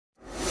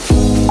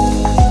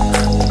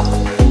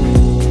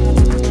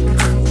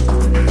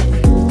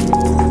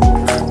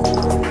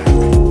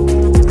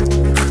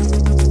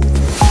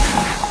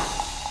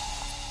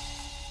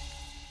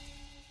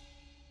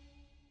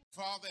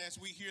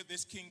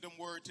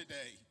word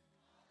today.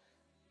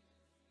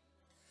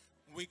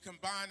 We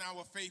combine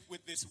our faith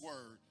with this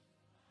word.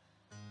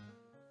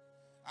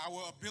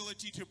 Our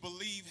ability to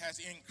believe has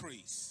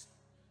increased.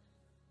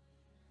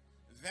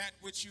 That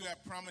which you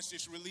have promised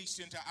is released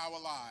into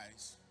our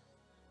lives.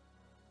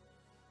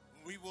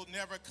 We will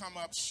never come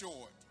up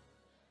short.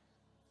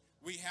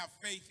 We have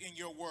faith in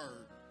your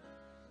word.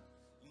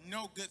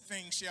 No good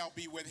thing shall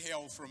be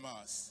withheld from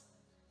us.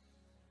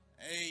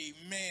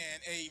 Amen,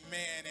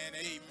 amen, and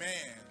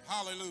amen.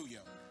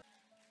 Hallelujah.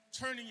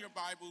 Turning your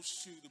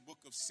Bibles to the book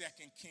of 2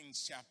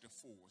 Kings chapter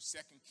 4. 2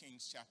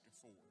 Kings chapter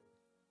 4.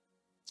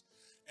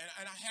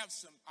 And I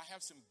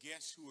have some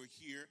guests who are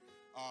here,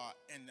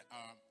 and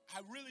I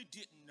really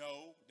didn't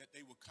know that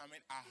they were coming.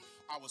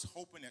 I was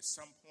hoping at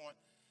some point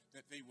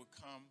that they would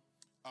come,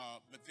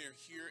 but they're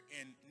here,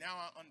 and now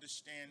I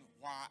understand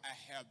why I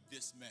have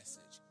this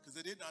message, because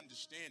I didn't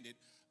understand it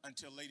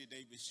until Lady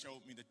Davis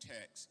showed me the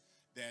text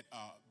that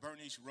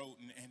Bernice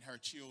Roden and her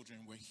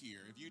children were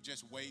here. If you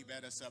just wave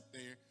at us up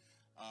there,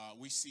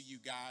 we see you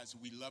guys,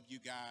 we love you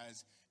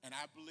guys, and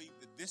I believe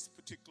that this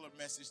particular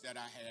message that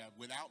I have,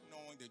 without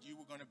knowing that you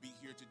were going to be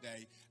here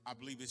today, I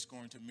believe it's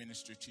going to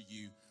minister to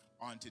you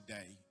on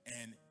today.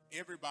 And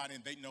everybody,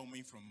 they know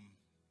me from,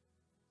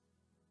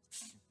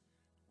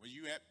 were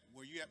you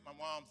at my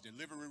mom's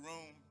delivery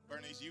room?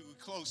 Bernice, you were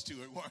close to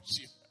it, weren't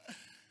you?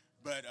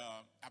 But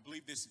I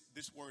believe this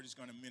word is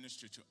going to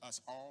minister to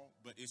us all,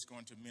 but it's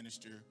going to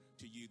minister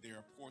to you. There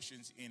are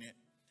portions in it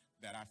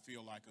that I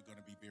feel like are going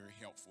to be very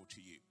helpful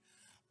to you.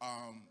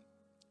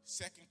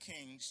 2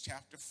 Kings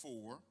chapter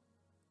 4,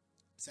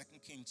 2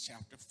 Kings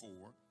chapter 4,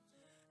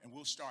 and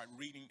we'll start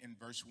reading in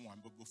verse 1.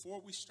 But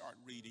before we start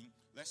reading,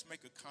 let's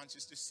make a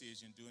conscious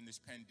decision during this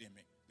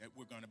pandemic that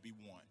we're going to be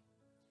one.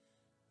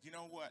 You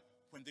know what?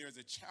 When there's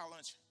a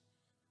challenge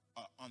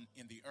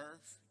in the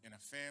earth, in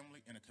a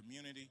family, in a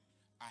community,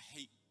 I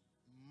hate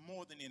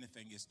more than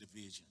anything is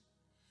division,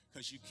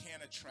 because you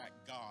can't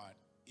attract God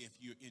if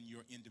you're in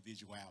your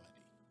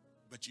individuality,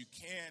 but you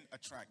can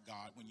attract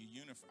God when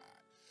you're unified.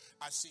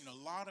 I've seen a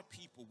lot of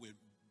people with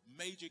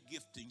major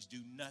giftings do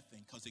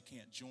nothing because they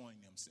can't join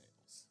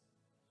themselves.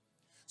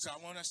 So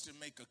I want us to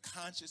make a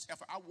conscious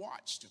effort. I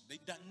watched them.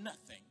 They've done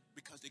nothing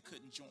because they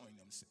couldn't join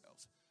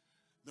themselves.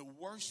 The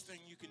worst thing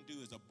you can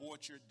do is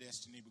abort your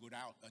destiny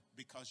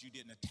because you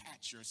didn't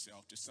attach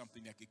yourself to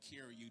something that could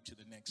carry you to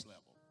the next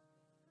level.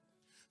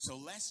 So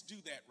let's do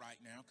that right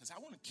now, because I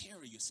want to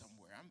carry you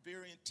somewhere. I'm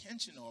very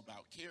intentional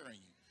about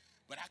carrying you,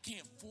 but I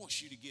can't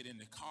force you to get in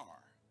the car.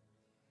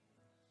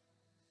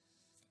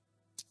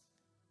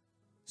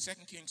 2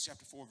 Kings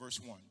chapter 4, verse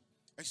 1.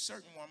 A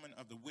certain woman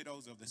of the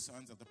widows of the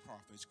sons of the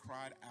prophets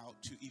cried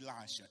out to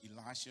Elisha.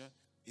 Elisha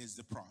is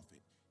the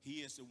prophet.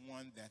 He is the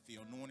one that the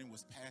anointing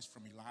was passed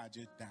from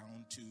Elijah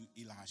down to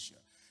Elisha,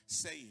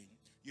 saying,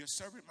 "Your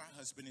servant, my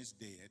husband, is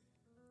dead,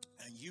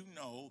 and you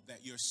know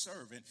that your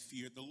servant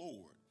feared the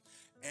Lord.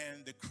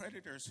 And the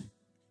creditors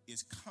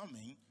is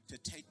coming to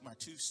take my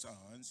 2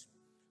 sons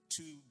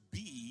to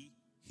be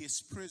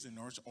his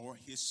prisoners or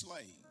his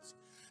slaves."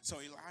 So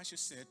Elisha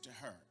said to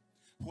her,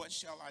 "What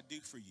shall I do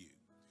for you?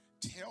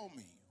 Tell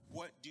me,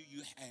 what do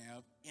you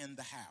have in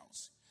the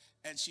house?"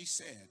 And she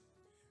said,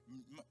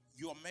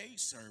 "Your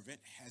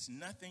maidservant has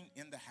nothing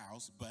in the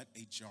house but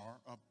a jar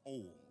of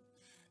oil."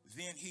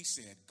 Then he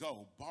said,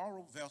 "Go,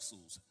 borrow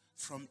vessels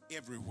from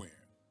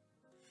everywhere,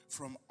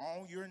 from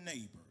all your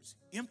neighbors,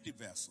 empty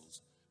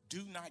vessels.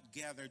 Do not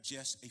gather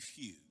just a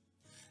few.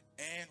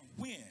 And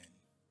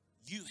when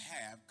you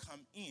have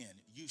come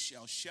in, you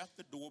shall shut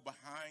the door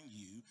behind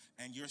you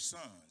and your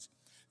sons.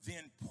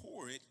 Then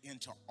pour it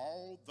into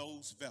all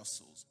those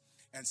vessels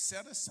and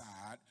set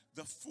aside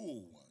the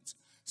full ones."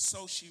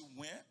 So she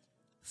went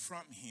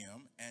from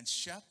him and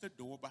shut the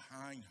door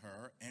behind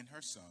her and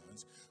her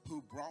sons,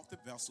 who brought the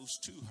vessels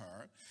to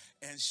her,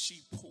 and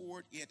she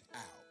poured it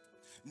out.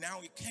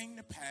 Now it came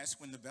to pass,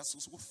 when the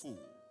vessels were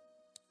full,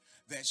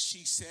 that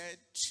she said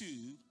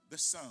to the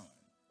son,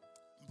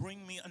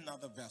 "Bring me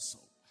another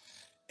vessel."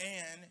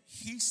 And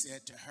he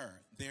said to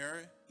her,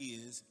 "There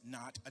is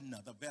not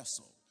another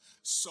vessel."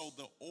 So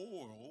the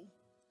oil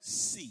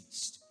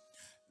ceased.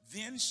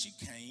 Then she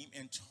came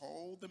and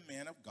told the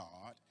man of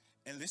God,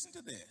 and listen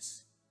to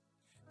this,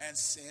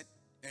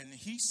 and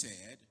he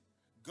said,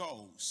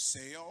 "Go,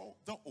 sell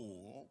the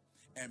oil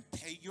and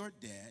pay your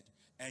debt,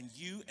 and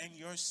you and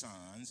your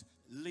sons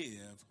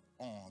live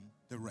on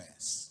the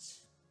rest."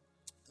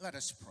 Let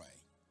us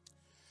pray.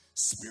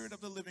 Spirit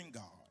of the living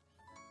God,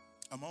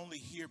 I'm only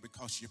here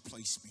because you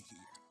placed me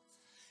here.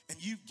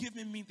 And you've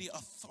given me the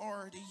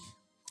authority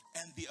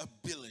and the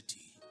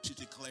ability to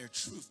declare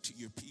truth to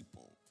your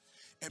people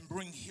and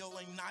bring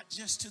healing not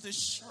just to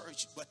this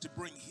church, but to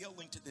bring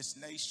healing to this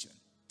nation.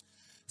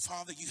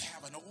 Father, you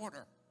have an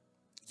order.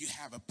 You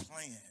have a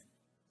plan.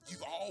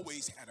 You've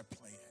always had a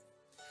plan.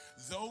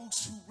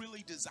 Those who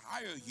really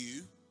desire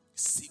you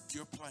seek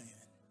your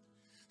plan.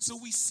 So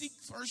we seek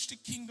first the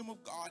kingdom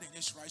of God and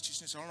his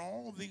righteousness, and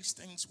all these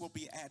things will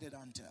be added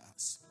unto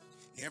us.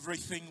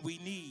 Everything we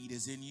need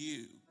is in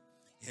you.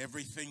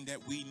 Everything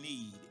that we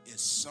need is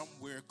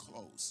somewhere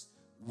close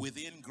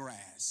within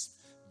grasp.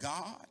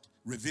 God,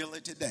 reveal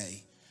it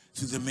today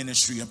through the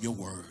ministry of your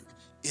word.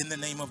 In the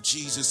name of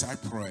Jesus, I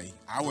pray,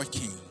 our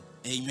King.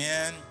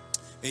 Amen,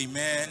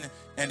 amen,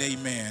 and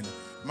amen.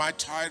 My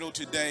title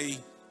today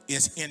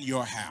is In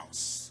Your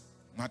House.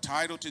 My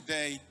title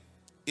today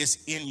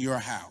is In Your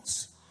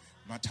House.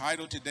 My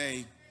title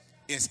today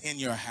is In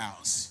Your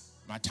House.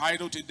 My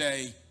title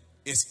today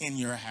is In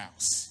Your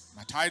House.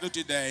 My title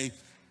today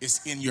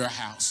is In Your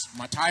House.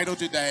 My title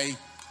today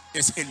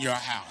is In Your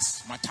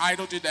House. My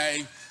title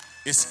today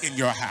is In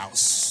Your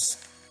House.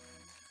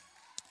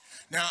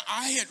 Now,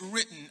 I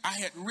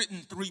had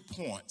written 3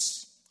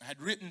 points. I had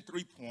written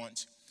 3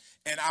 points,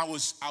 and I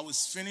was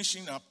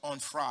finishing up on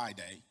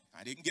Friday.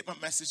 I didn't get my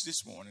message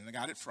this morning. I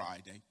got it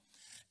Friday.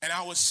 And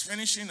I was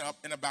finishing up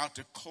and about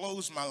to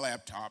close my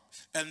laptop,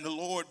 and the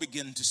Lord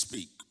began to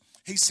speak.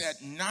 He said,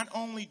 not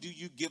only do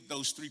you give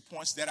those 3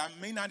 points that I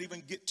may not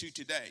even get to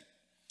today,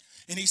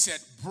 and he said,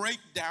 break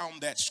down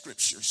that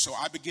scripture. So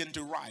I began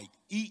to write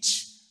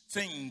each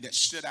thing that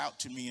stood out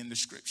to me in the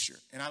scripture.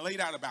 And I laid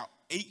out about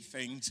 8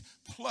 things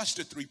plus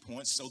the 3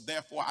 points. So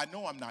therefore, I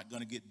know I'm not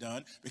going to get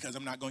done because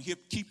I'm not going to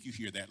keep you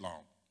here that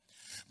long.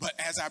 But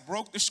as I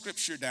broke the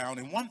scripture down,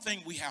 and one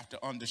thing we have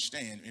to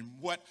understand, and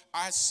what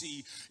I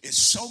see is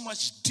so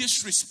much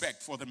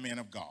disrespect for the men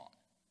of God.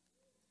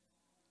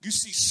 You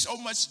see so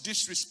much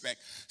disrespect.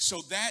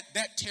 So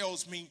that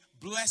tells me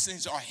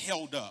blessings are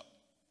held up.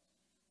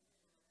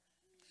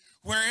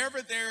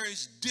 Wherever there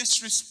is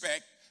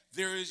disrespect,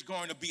 there is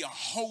going to be a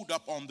hold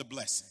up on the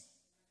blessing.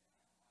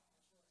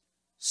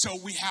 So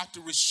we have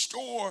to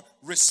restore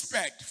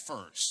respect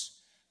first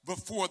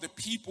before the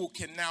people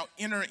can now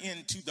enter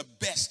into the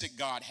best that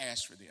God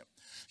has for them.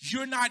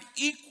 You're not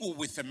equal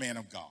with the man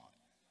of God.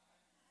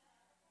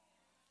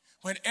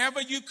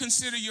 Whenever you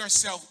consider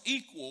yourself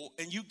equal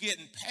and you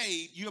getting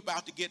paid, you're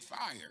about to get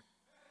fired.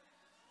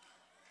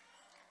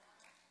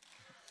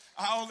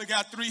 I only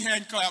got 3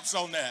 hand claps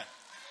on that.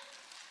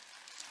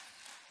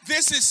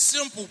 This is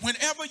simple.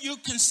 Whenever you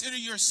consider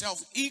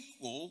yourself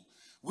equal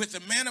with the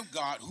man of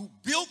God who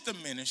built the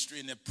ministry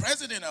and the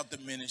president of the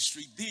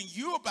ministry, then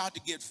you're about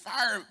to get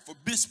fired for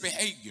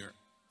misbehavior.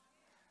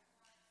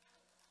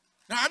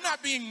 Now, I'm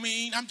not being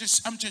mean. I'm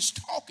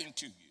just talking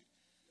to you.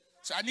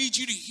 So I need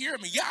you to hear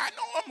me. Yeah, I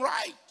know I'm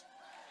right.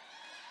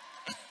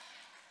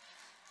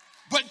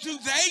 But do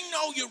they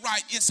know you're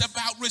right? It's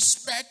about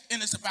respect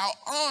and it's about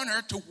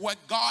honor to what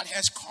God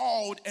has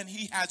called and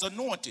he has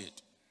anointed.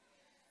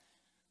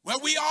 Well,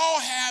 we all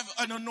have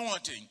an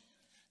anointing.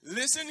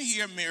 Listen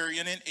here,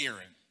 Miriam and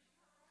Aaron.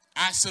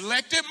 I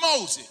selected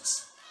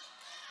Moses.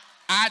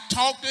 I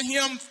talked to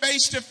him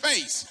face to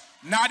face,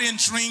 not in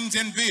dreams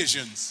and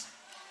visions.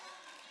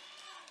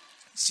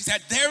 She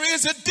said, there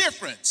is a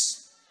difference.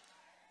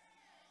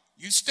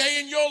 You stay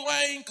in your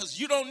lane because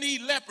you don't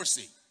need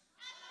leprosy.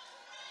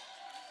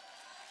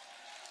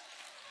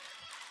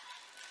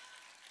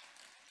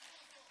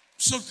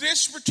 So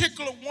this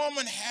particular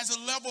woman has a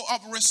level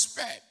of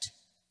respect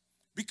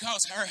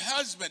because her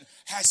husband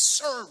has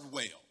served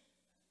well.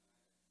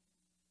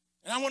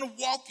 And I want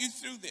to walk you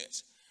through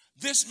this.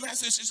 This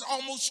message is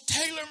almost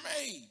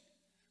tailor-made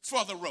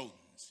for the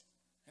Rodens.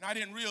 And I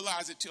didn't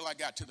realize it till I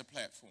got to the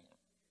platform.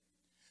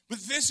 But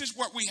this is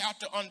what we have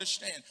to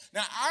understand.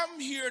 Now, I'm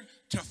here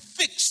to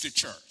fix the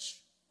church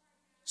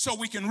so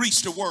we can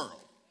reach the world.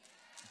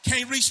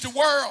 Can't reach the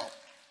world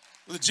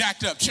with a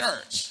jacked up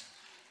church.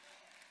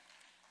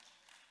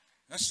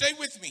 Now, stay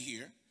with me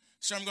here.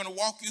 So I'm going to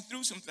walk you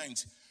through some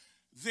things.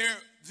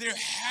 There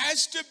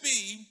has to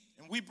be,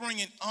 and we bring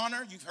in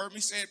honor, you've heard me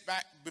say it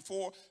back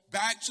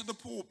to the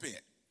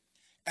pulpit.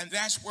 And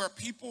that's where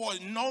people are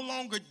no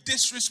longer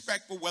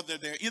disrespectful, whether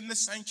they're in the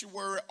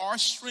sanctuary or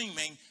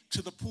streaming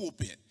to the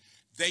pulpit.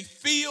 They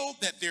feel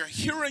that they're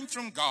hearing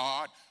from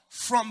God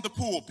from the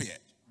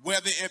pulpit,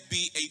 whether it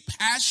be a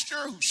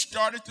pastor who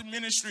started the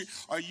ministry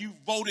or you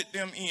voted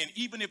them in.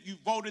 Even if you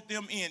voted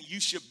them in, you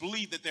should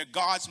believe that they're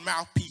God's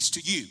mouthpiece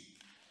to you.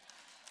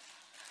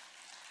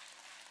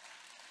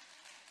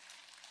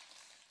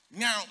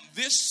 Now,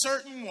 this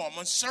certain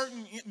woman,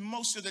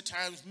 most of the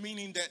times,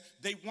 meaning that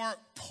they weren't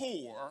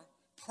poor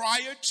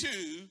prior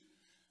to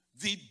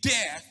the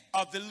death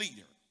of the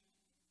leader.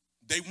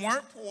 They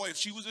weren't poor. If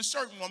she was a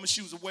certain woman,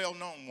 she was a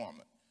well-known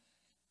woman.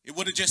 It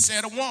would have just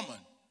said a woman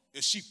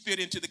if she fit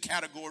into the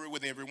category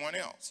with everyone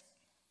else.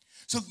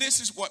 So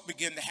this is what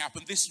began to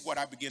happen. This is what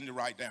I began to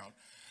write down.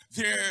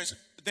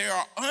 There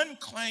are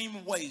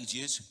unclaimed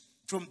wages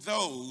from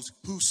those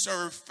who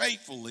serve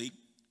faithfully,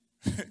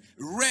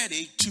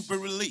 ready to be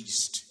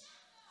released.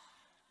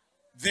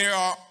 There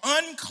are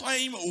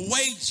unclaimed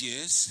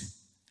wages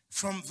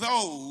from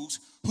those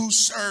who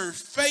serve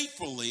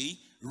faithfully,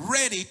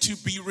 ready to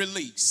be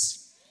released.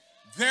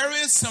 There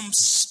is some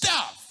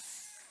stuff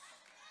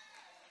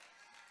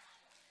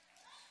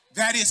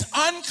that is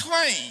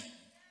unclaimed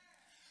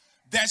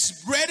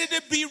that's ready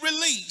to be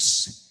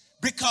released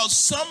because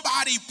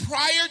somebody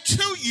prior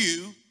to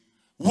you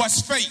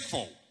was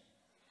faithful.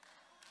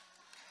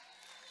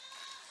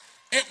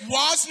 It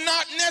was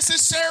not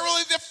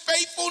necessarily the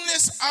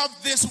faithfulness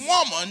of this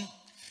woman.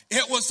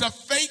 It was the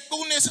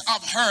faithfulness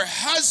of her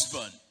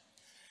husband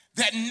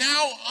that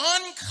now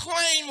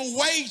unclaimed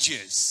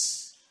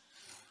wages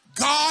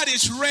God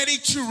is ready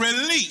to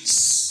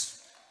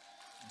release.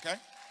 Okay?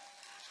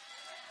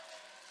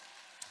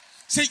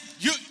 See,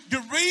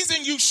 the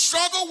reason you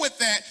struggle with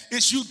that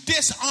is you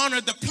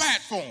dishonor the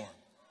platform.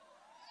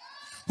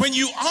 When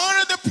you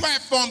honor the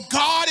platform,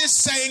 God is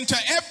saying to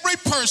every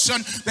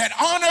person that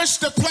honors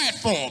the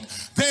platform,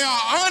 there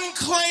are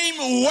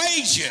unclaimed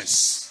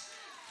wages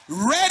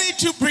ready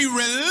to be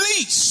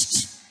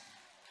released.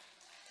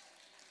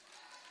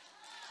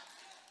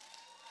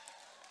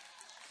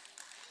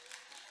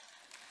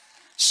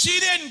 She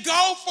didn't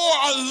go for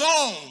a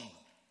loan.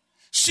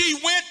 She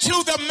went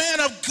to the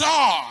man of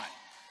God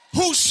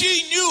who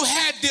she knew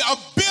had the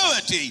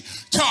ability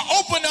to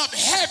open up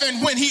heaven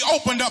when he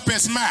opened up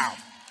his mouth.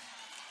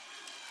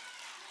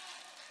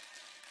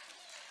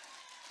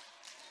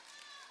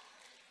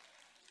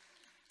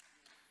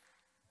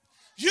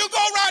 You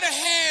go right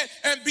ahead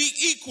and be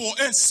equal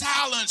and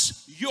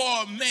silence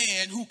your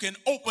man who can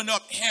open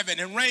up heaven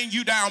and rain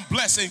you down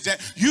blessings that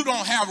you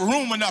don't have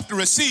room enough to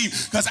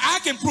receive. Because I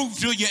can prove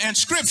to you in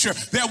scripture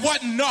there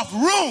wasn't enough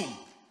room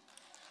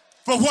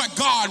for what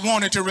God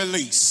wanted to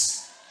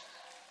release.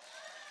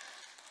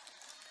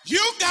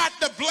 You got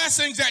the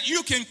blessings that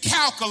you can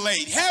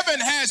calculate. Heaven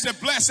has the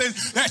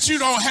blessings that you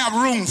don't have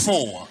room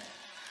for.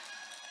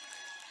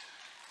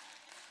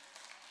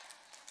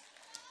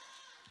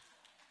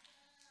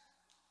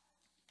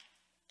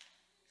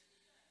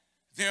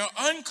 There are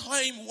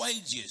unclaimed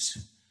wages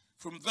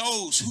from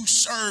those who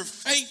serve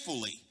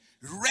faithfully,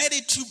 ready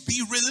to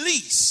be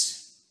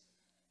released.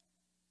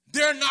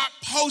 They're not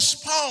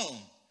postponed.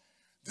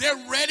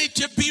 They're ready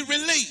to be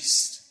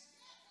released.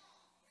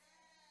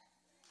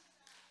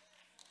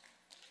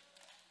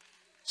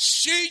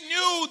 She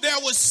knew there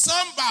was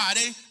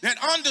somebody that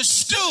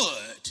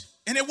understood,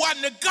 and it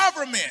wasn't the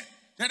government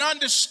that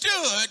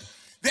understood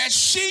that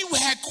she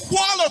had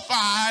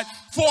qualified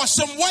for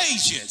some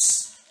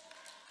wages.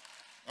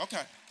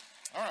 Okay,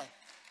 all right.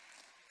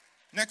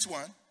 Next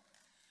one.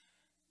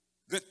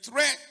 The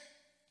threat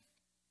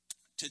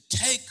to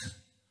take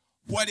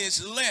what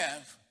is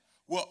left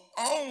will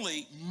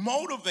only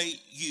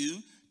motivate you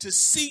to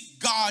seek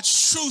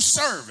God's true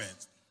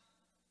servant.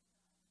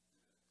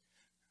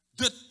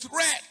 The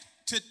threat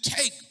to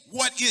take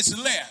what is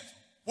left.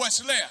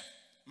 What's left?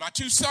 My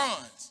 2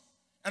 sons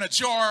and a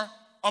jar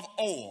of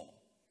oil.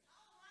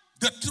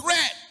 The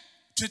threat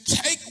to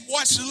take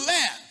what's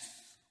left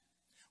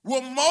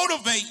will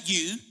motivate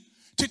you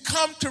to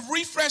come to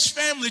Refresh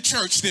Family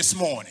Church this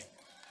morning.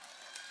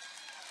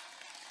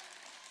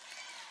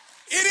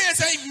 It is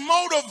a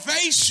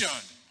motivation.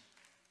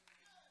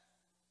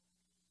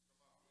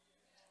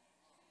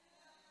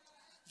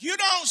 You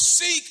don't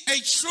seek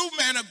a true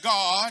man of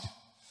God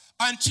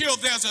until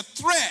there's a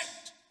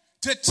threat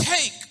to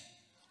take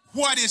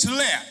what is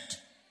left.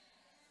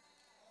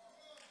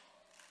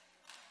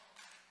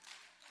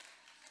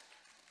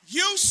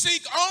 You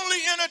seek only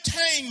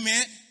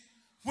entertainment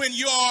when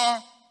your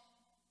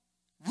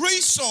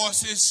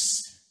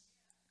resources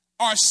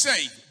are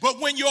safe. But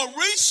when your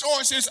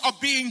resources are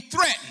being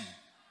threatened,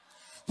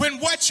 when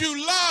what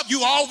you love,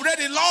 you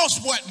already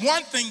lost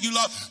one thing you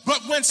love,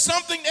 but when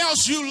something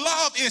else you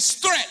love is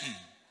threatened,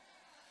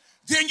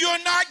 then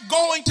you're not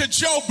going to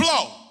Joe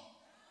Blow.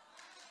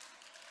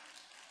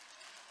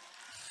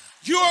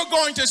 You are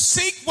going to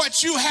seek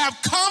what you have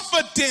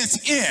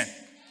confidence in,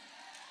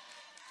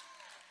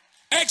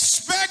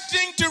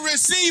 expecting to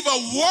receive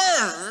a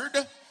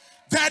word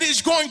that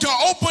is going to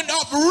open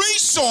up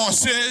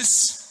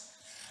resources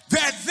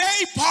that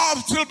they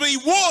possibly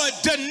would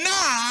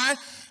deny,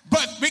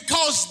 but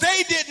because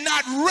they did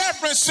not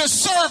reference the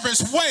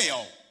service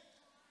well.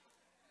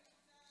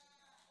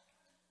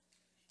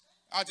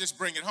 I'll just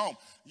bring it home.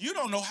 You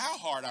don't know how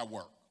hard I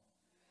work.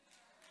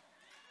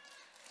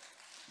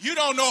 You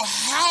don't know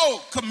how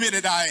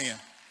committed I am.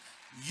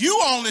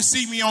 You only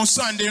see me on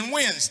Sunday and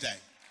Wednesday.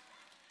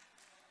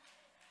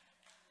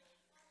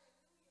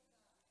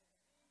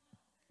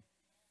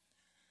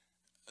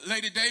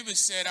 Lady Davis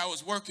said I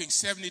was working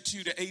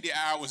 72 to 80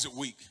 hours a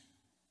week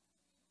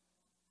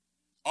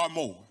or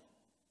more.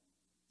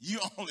 You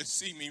only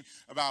see me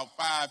about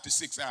 5 to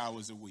 6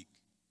 hours a week.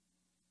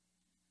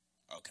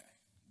 Okay,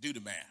 do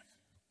the math.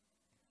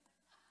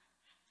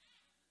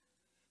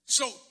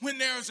 So when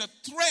there's a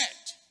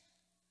threat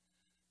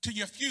to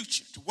your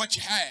future, to what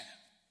you have,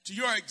 to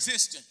your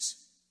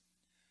existence,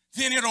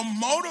 then it'll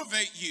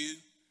motivate you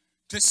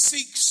to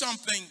seek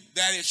something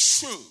that is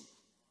true.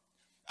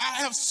 I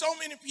have so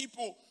many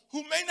people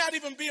who may not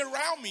even be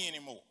around me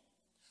anymore.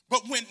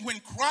 But when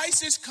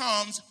crisis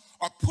comes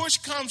or push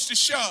comes to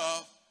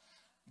shove,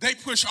 they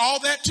push all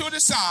that to the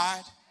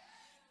side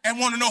and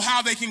want to know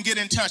how they can get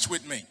in touch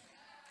with me.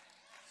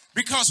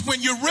 Because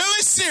when you're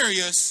really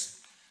serious,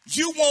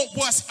 you want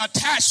what's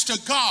attached to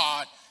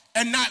God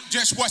and not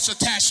just what's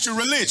attached to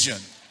religion.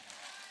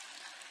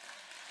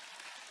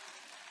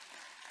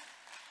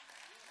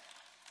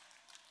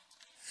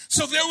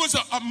 So there was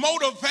a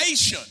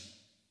motivation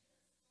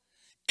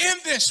in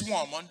this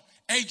woman,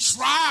 a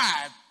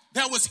drive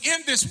that was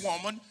in this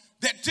woman,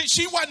 that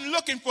she wasn't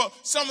looking for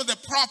some of the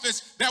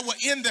prophets that were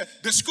in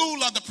the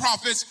school of the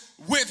prophets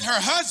with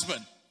her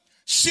husband.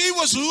 She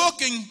was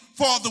looking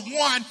for the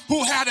one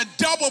who had a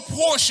double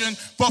portion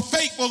for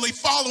faithfully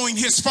following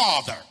his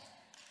father.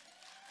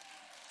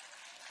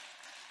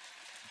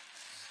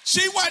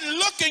 She wasn't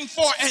looking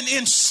for an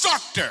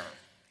instructor.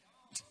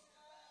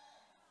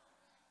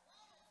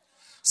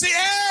 See,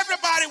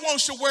 everybody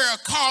wants to wear a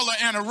collar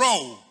and a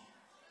robe.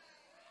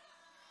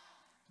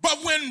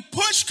 But when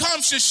push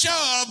comes to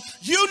shove,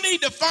 you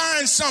need to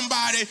find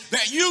somebody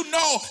that you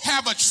know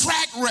have a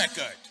track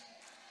record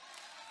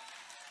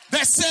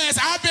that says,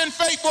 I've been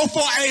faithful for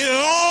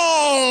a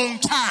long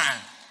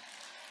time.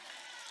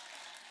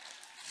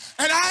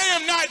 And I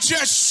am not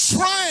just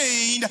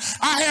trained,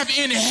 I have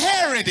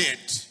inherited.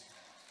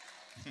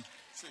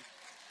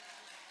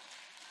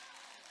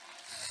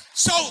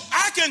 So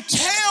I can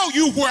tell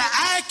you where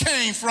I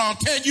came from.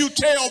 Can you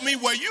tell me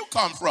where you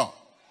come from?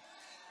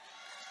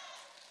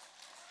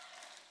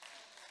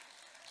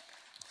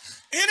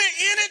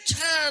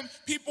 Anytime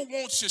people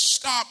want to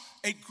stop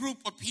a group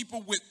of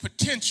people with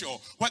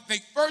potential, what they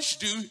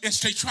first do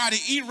is they try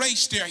to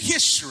erase their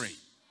history.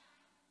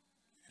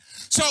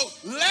 So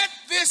let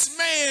this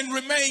man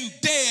remain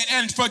dead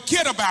and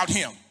forget about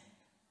him.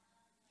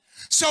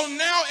 So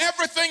now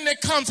everything that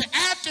comes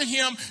after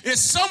him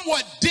is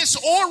somewhat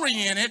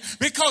disoriented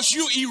because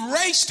you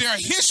erase their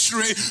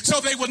history so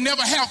they will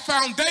never have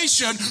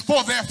foundation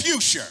for their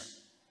future.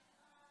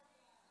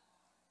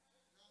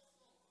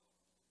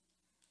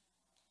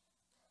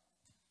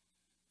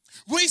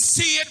 We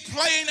see it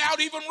playing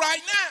out even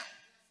right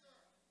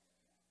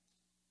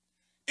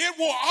now. It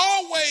will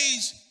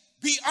always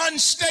be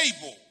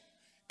unstable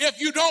if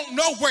you don't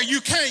know where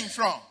you came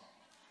from.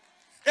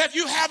 If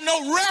you have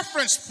no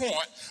reference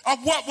point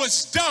of what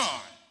was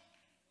done.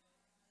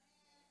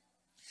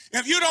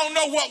 If you don't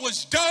know what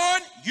was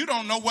done, you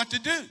don't know what to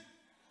do.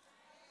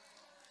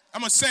 I'm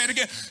going to say it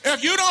again.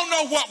 If you don't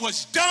know what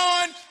was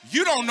done,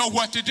 you don't know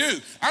what to do.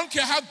 I don't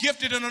care how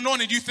gifted and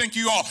anointed you think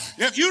you are.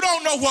 If you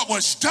don't know what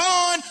was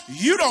done,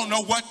 you don't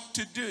know what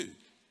to do.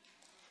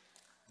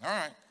 All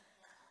right.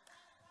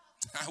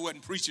 I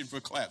wasn't preaching for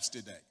claps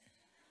today.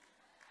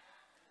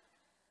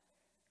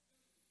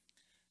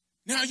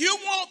 Now, you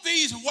want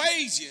these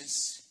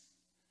wages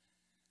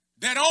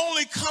that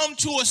only come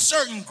to a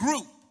certain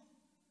group.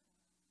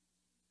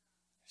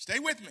 Stay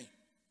with me.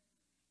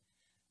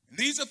 And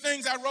these are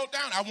things I wrote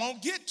down. I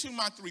won't get to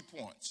my 3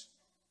 points.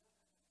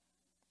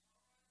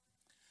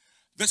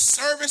 The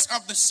service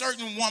of the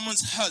certain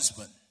woman's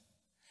husband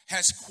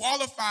has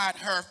qualified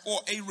her for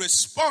a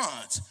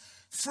response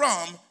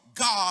from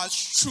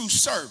God's true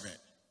servant.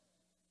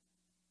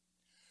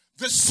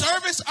 The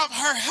service of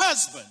her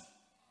husband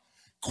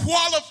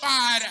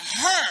qualified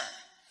her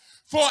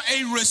for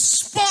a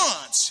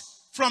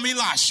response from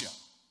Elisha. I'm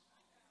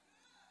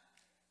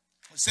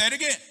going to say it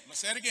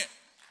again.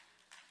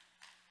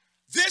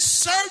 This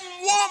certain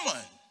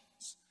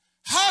woman's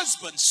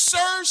husband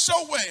served so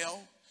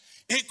well,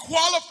 it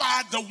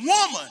qualified the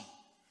woman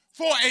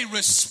for a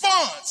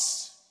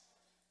response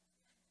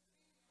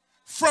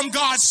from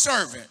God's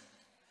servant.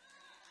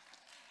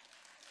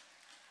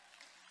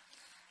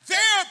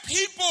 There are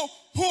people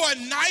who are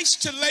nice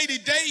to Lady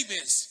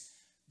Davis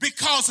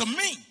because of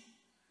me.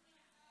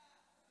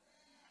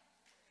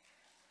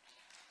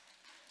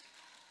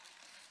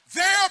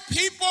 There are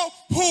people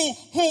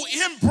who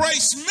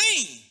embrace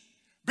me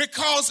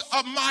because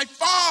of my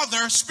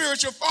father,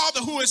 spiritual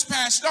father, who has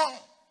passed on.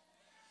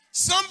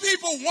 Some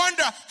people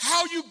wonder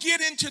how you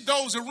get into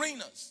those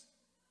arenas.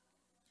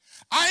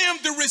 I am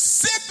the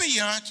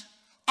recipient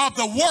of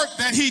the work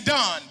that he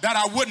done that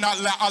I would not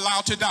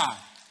allow to die.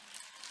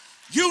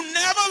 You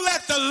never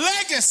let the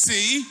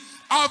legacy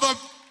of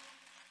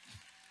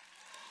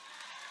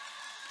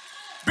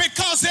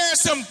because there are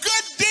some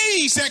good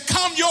deeds that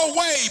come your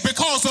way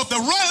because of the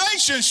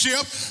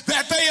relationship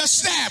that they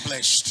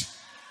established.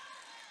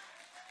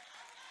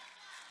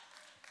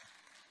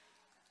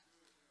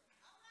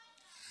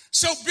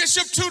 So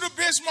Bishop Tudor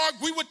Bismarck,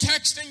 we were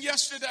texting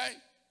yesterday,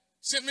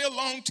 sent me a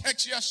long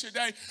text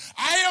yesterday.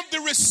 I am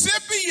the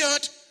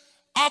recipient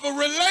of a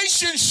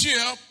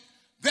relationship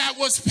that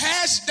was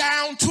passed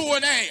down to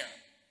an heir.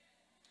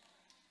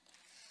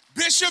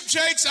 Bishop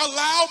Jakes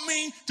allowed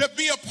me to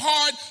be a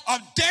part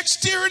of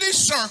Dexterity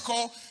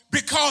Circle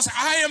because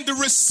I am the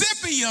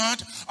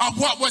recipient of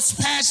what was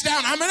passed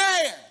down. I'm an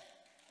heir.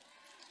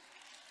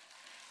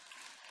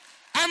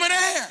 I'm an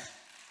heir.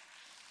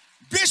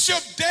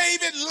 Bishop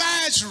David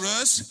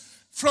Lazarus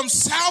from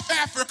South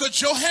Africa,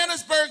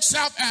 Johannesburg,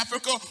 South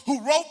Africa, who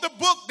wrote the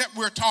book that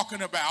we're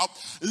talking about,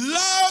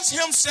 loves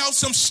himself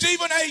some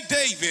Stephen A.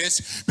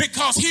 Davis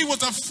because he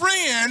was a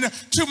friend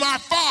to my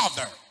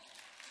father.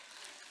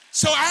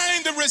 So I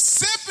am the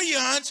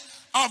recipient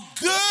of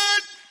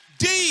good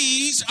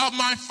deeds of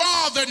my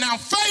father. Now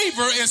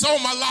favor is on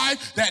my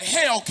life that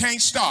hell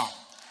can't stop.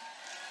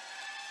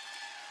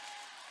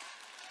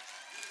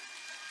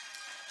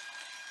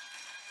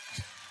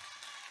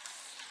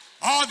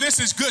 Oh, this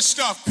is good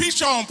stuff.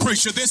 Preach on,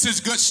 preacher. This is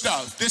good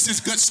stuff. This is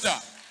good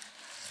stuff.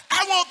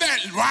 I want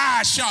that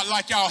ride shot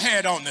like y'all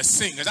had on the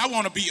singers. I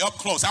want to be up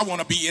close. I want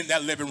to be in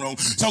that living room.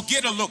 So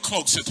get a little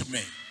closer to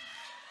me.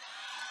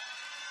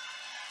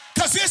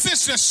 Because this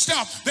is the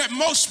stuff that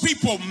most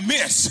people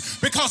miss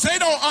because they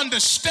don't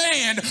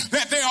understand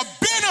that there are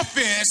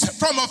benefits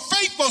from a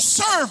faithful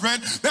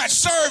servant that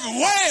serve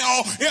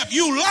well if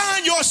you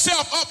line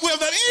yourself up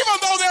with it, even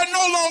though they're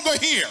no longer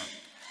here.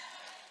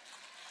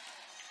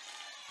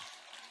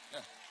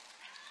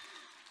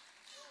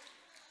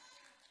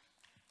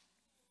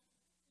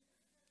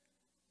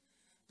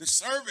 The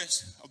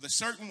service of the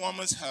certain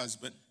woman's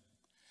husband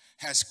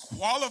has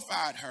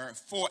qualified her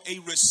for a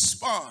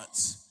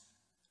response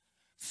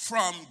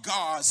from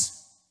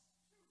God's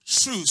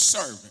true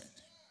servant.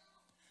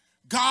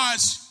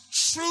 God's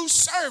true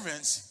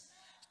servants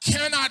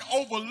cannot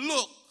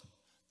overlook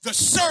the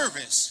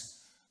service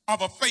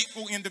of a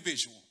faithful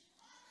individual.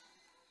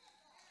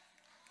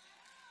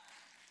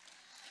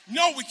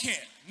 No, we can't.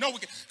 No, we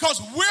can't.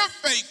 Because we're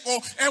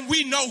faithful and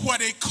we know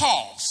what it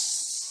costs.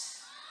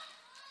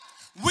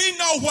 We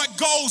know what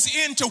goes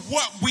into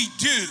what we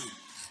do.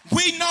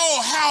 We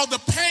know how the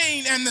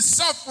pain and the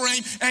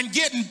suffering and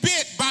getting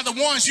bit by the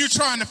ones you're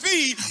trying to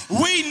feed,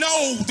 we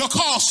know the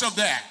cost of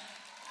that.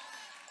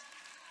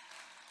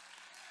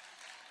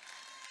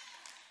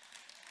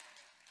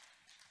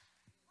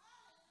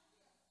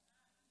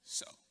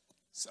 So,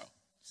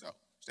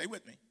 stay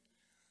with me.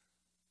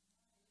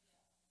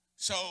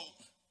 So,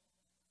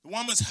 the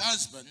woman's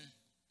husband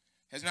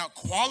has now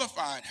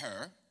qualified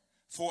her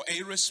for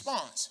a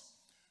response.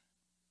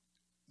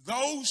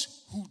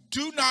 Those who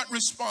do not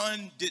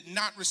respond did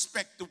not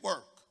respect the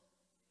work.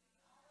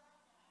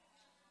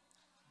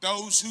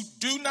 Those who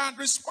do not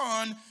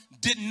respond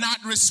did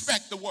not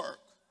respect the work.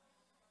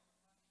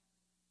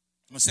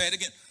 I'm going to say it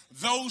again.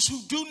 Those who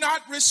do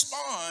not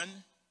respond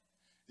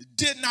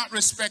did not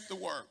respect the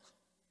work.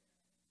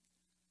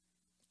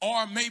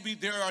 Or maybe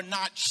they are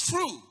not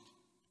true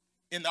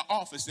in the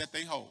office that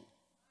they hold.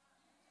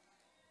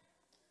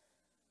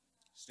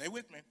 Stay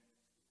with me.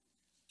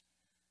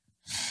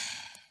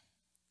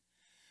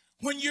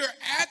 When you're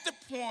at the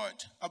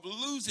point of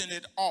losing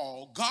it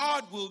all,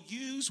 God will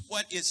use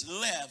what is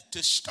left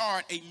to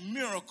start a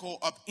miracle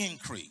of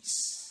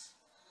increase.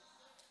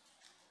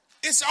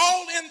 It's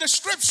all in the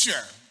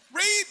scripture.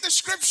 Read the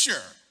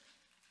scripture.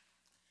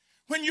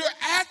 When you're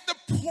at the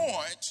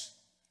point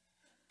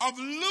of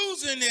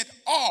losing it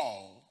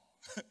all,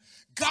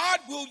 God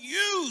will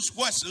use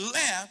what's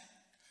left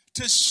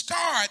to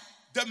start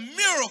the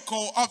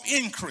miracle of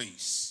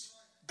increase.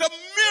 The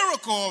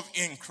miracle of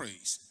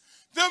increase.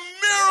 The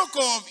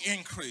miracle of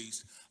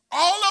increase.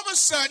 All of a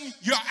sudden,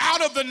 you're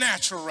out of the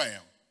natural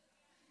realm.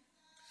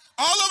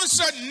 All of a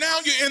sudden, now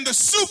you're in the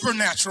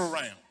supernatural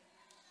realm.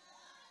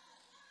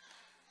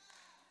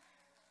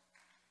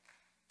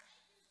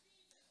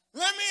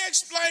 Let me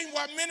explain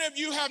why many of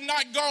you have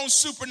not gone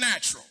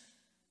supernatural.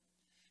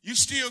 You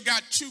still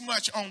got too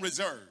much on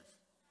reserve.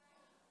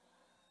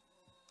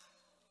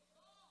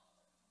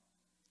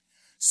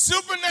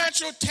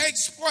 Supernatural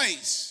takes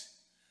place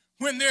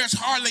when there's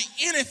hardly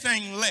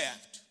anything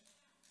left.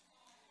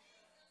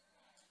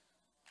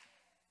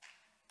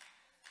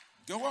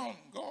 Go on.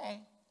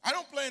 I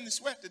don't play in the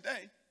sweat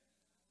today.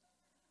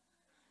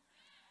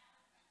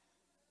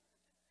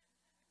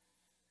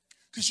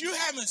 Because you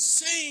haven't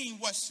seen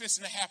what's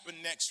fixing to happen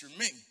next to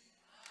me.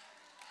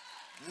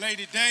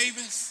 Lady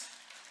Davis,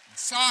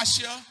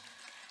 Sasha,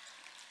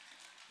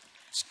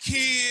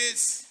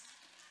 kids,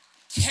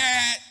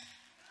 cat,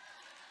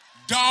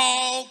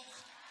 dog,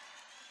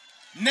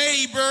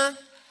 neighbor,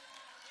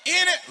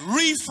 in it,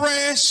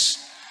 Refresh,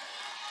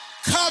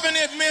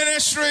 Covenant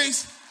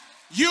Ministries.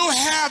 You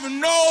have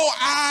no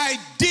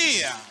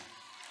idea.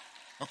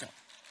 Okay.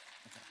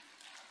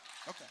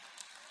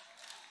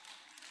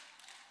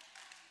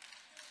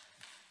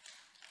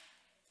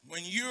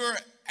 When you're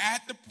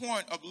at the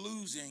point of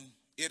losing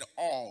it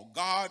all,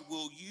 God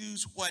will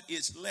use what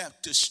is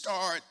left to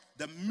start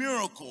the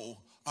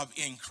miracle of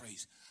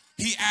increase.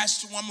 He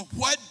asked the woman,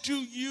 "What do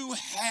you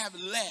have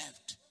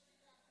left?"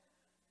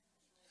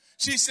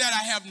 She said,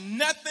 "I have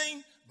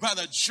nothing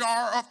but a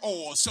jar of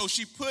oil." So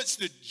she puts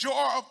the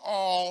jar of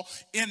oil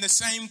in the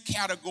same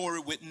category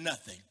with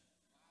nothing.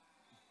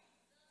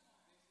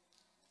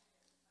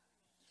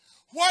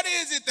 What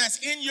is it that's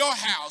in your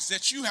house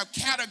that you have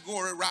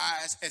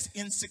categorized as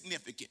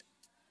insignificant?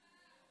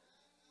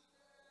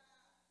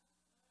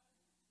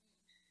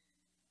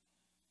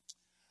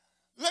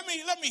 Let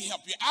me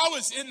help you. I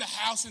was in the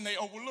house and they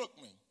overlooked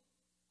me.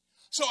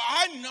 So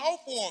I know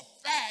for a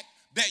fact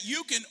that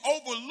you can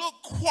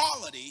overlook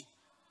quality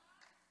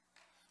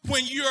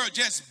when you're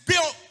just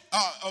built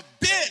a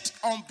bit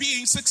on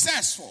being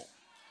successful.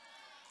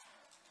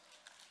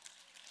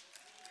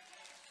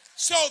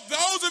 So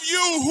those of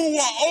you who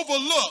are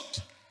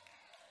overlooked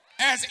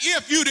as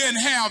if you didn't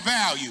have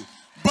value,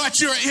 but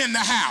you're in the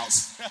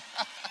house.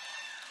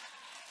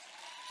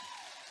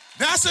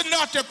 That's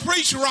enough to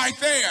preach right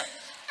there.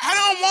 I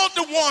don't want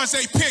the ones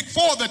they pick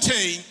for the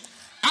team.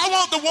 I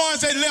want the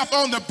ones that left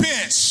on the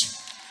bench,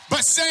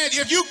 but said,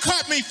 if you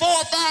cut me 4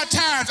 or 5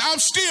 times, I'm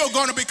still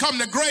going to become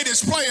the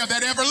greatest player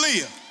that ever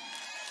lived.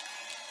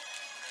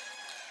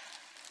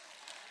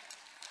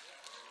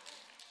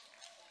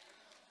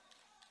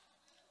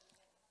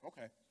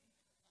 Okay.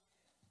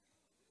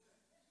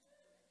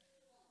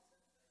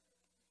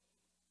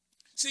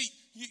 See,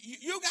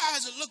 you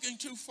guys are looking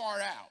too far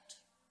out.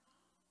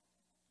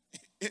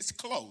 It's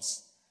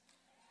close.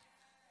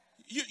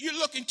 You're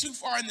looking too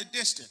far in the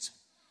distance.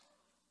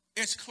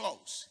 It's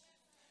close.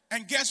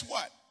 And guess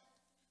what?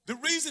 The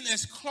reason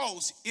it's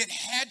close, it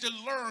had to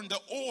learn the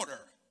order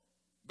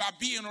by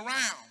being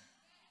around.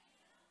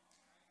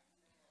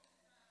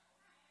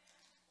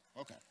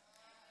 Okay.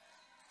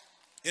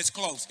 It's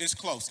close. It's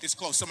close. It's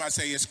close. Somebody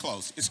say it's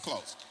close. It's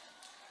close.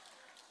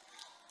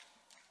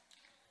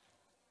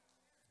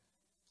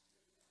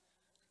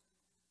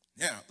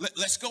 Yeah,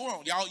 let's go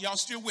on. Y'all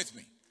still with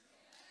me?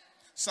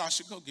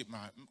 Sasha, go get my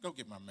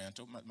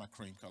mantle, my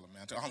cream color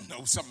mantle. I don't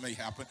know, something may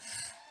happen.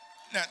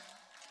 Now,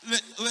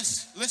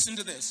 listen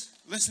to this.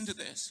 Listen to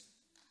this.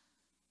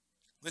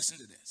 Listen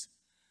to this.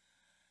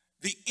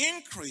 The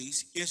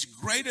increase is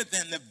greater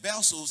than the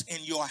vessels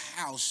in your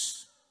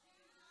house.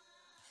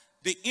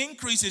 The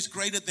increase is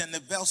greater than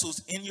the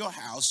vessels in your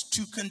house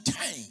to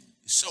contain.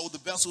 So the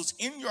vessels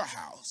in your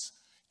house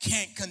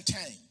can't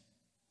contain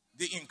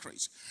the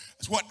increase.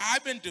 That's what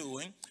I've been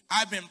doing.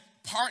 I've been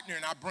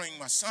partnering. I bring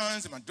my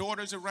sons and my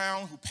daughters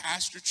around who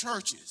pastor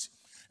churches.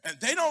 And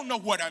they don't know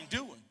what I'm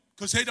doing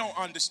because they don't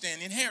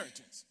understand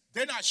inheritance.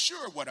 They're not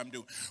sure what I'm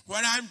doing.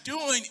 What I'm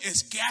doing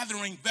is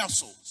gathering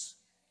vessels.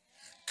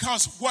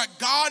 Because what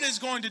God is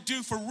going to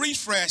do for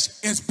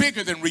Refresh is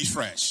bigger than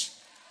Refresh.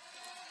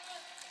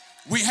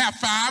 We have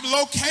 5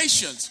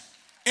 locations.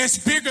 It's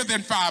bigger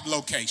than 5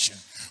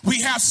 locations.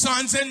 We have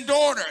sons and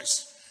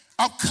daughters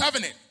of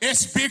covenant.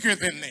 It's bigger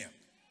than them.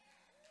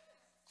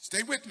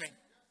 Stay with me.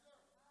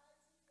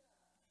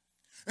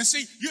 And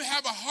see, you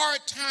have a hard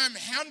time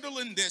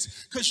handling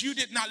this because you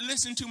did not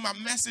listen to my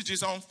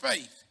messages on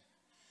faith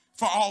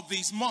for all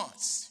these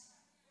months.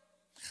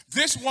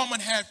 This woman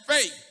had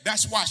faith.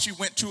 That's why she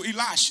went to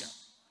Elisha.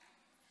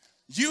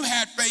 You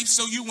had faith,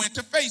 so you went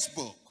to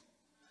Facebook.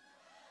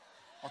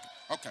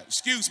 Okay.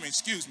 Excuse me.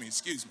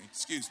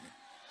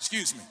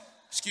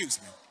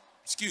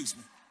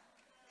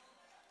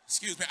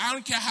 I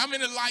don't care how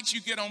many likes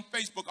you get on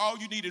Facebook. All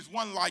you need is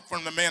 1 like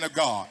from the man of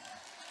God.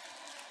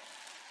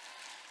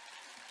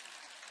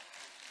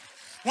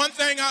 One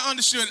thing I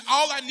understood,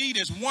 all I need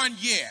is 1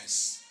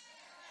 yes.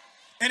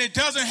 And it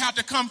doesn't have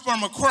to come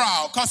from a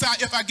crowd, because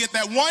if I get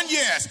that 1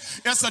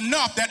 yes, it's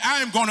enough that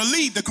I am going to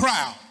lead the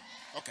crowd.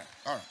 Okay,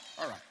 all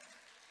right.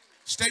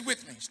 Stay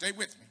with me.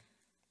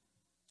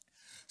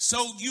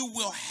 So you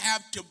will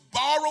have to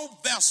borrow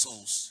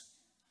vessels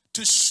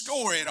to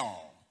store it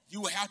all.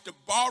 You will have to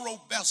borrow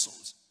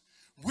vessels.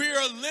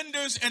 We're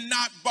lenders and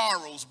not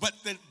borrowers, but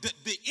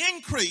the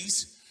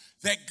increase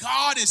that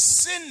God is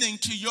sending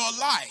to your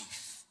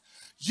life,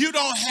 you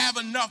don't have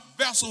enough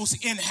vessels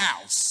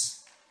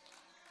in-house.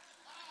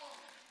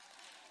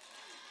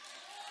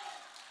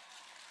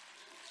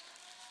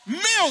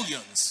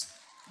 Millions,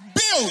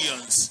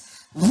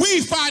 billions,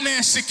 we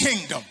finance the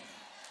kingdom.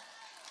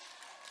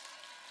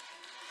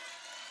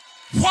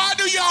 Why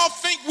do y'all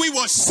think we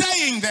were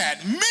saying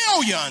that?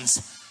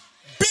 Millions,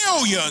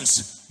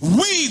 billions,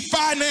 we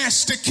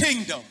finance the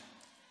kingdom.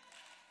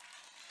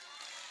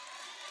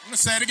 I'm going to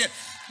say it again.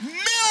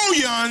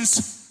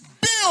 Millions,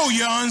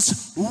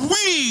 billions,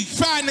 we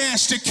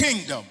finance the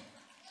kingdom.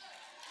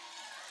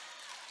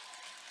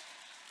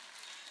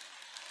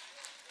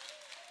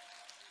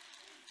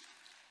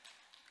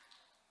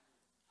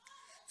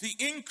 The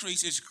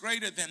increase is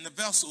greater than the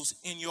vessels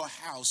in your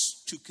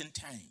house to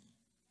contain.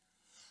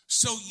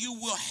 So you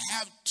will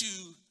have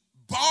to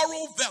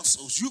borrow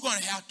vessels. You're going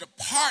to have to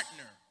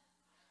partner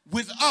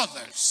with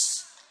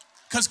others,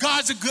 because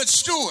God's a good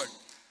steward.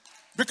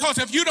 Because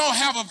if you don't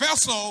have a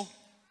vessel,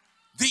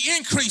 the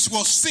increase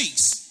will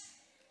cease.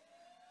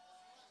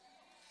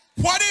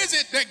 What is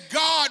it that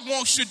God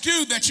wants you to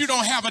do that you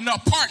don't have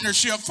enough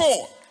partnership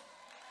for?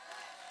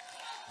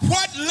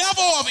 What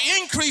level of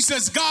increase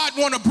does God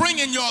want to bring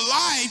in your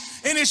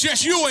life, and it's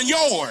just you and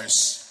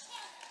yours?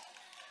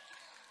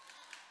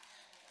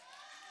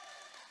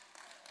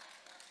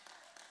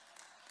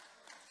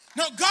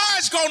 No,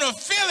 God's going to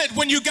feel it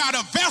when you got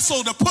a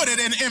vessel to put it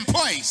in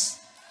place.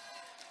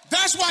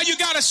 That's why you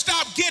got to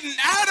stop getting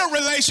out of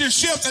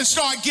relationships and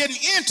start getting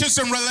into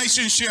some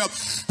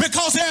relationships,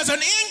 because there's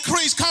an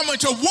increase coming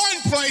to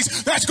one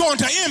place that's going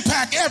to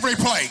impact every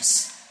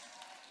place.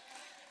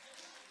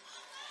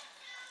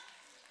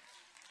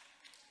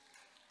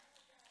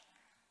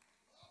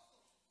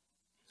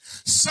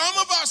 Some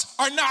of us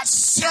are not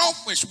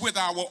selfish with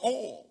our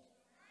oil.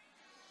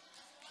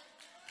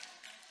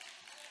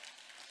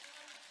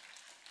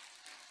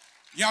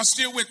 Y'all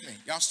still with me?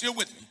 Stay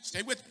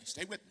with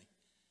me.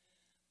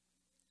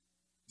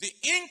 The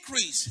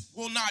increase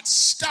will not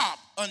stop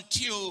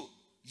until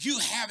you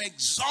have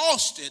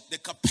exhausted the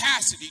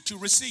capacity to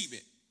receive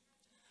it.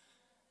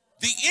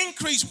 The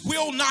increase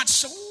will not,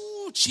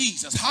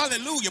 Jesus,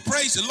 hallelujah,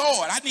 praise the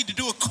Lord. I need to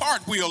do a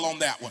cartwheel on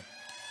that one.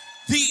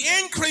 The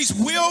increase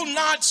will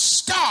not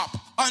stop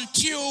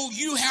until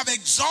you have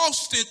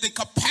exhausted the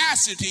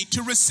capacity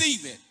to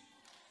receive it.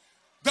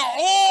 The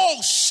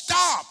oil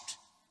stopped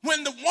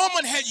when the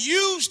woman had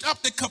used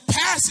up the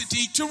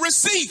capacity to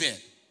receive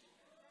it.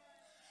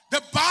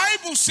 The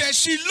Bible says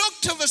she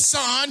looked to the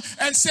son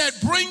and said,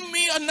 bring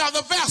me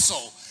another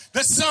vessel.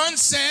 The son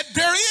said,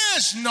 there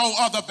is no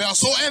other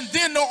vessel, and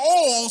then the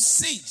oil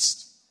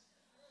ceased.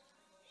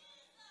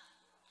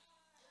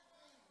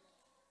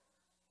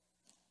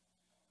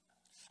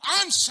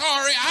 I'm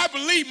sorry, I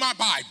believe my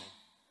Bible.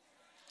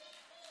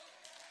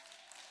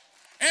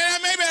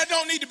 And maybe I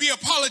don't need to be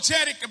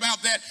apologetic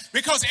about that,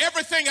 because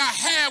everything I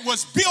had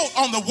was built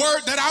on the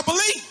word that I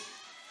believe.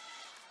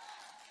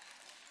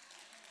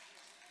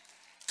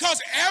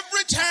 Because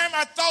every time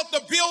I thought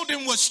the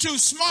building was too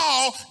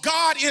small,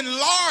 God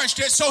enlarged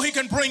it so he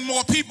can bring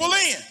more people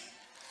in.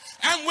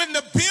 And when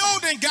the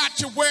building got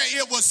to where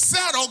it was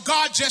settled,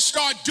 God just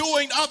started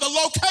doing other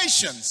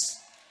locations.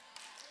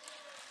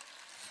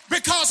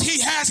 Because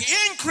he has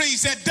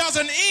increase that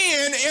doesn't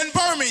end in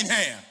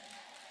Birmingham.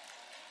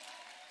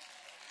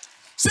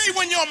 See,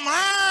 when your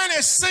mind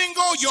is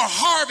single, your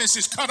harvest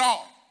is cut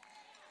off.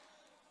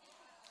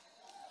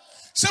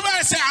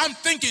 Somebody say, I'm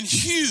thinking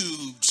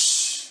huge.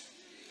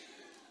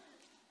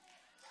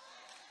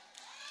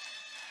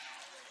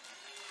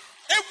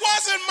 It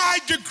wasn't my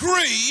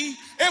degree.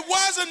 It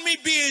wasn't me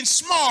being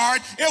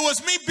smart. It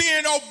was me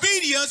being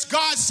obedient.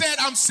 God said,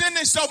 I'm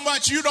sending so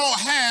much you don't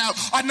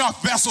have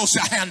enough vessels to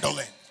handle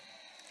it.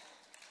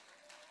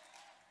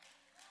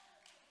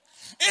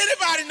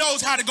 Anybody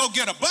knows how to go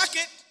get a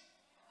bucket?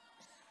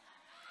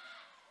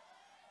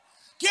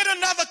 Get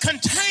another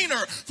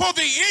container for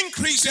the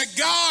increase that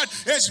God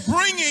is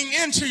bringing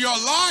into your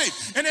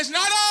life. And it's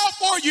not all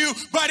for you,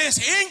 but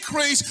it's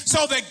increase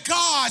so that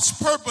God's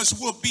purpose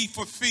will be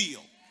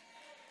fulfilled.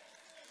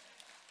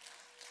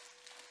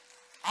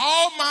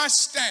 All my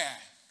staff,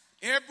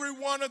 every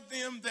one of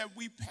them that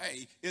we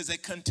pay is a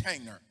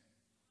container.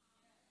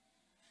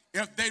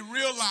 If they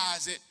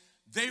realize it,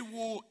 they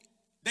will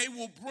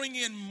bring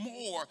in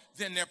more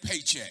than their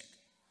paycheck.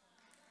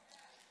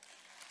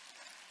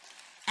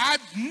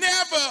 I've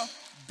never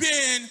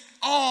been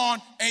on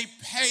a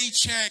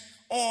paycheck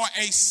or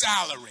a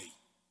salary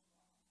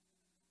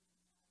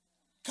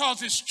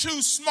because it's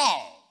too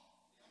small.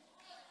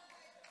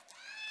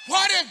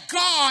 What if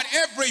God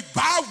every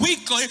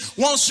bi-weekly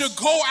wants to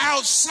go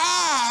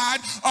outside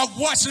of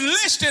what's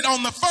listed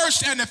on the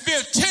 1st and the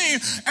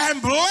 15th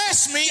and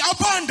bless me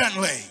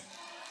abundantly?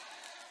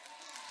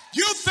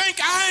 You think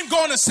I'm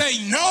going to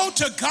say no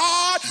to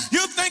God?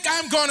 You think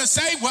I'm going to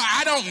say, well,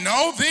 I don't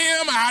know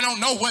them. I don't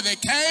know where they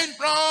came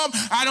from.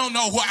 I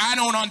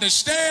don't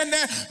understand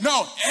that.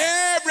 No,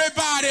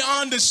 everybody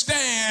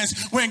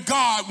understands when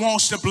God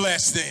wants to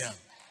bless them.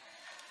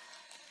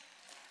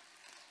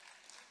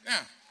 Now,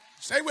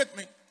 stay with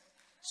me.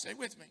 Stay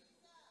with me.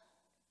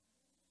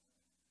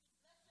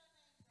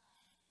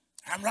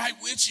 I'm right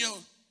with you,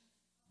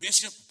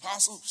 Bishop,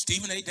 Apostle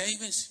Stephen A.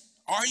 Davis.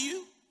 Are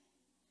you?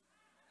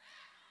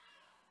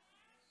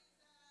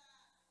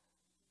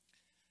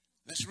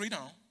 Let's read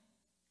on.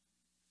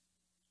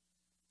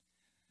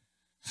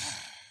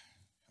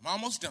 I'm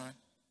almost done.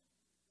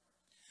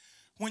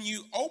 When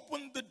you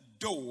opened the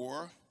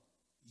door,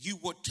 you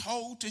were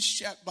told to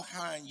shut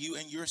behind you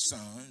and your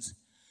sons.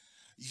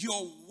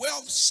 Your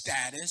wealth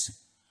status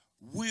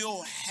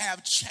will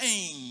have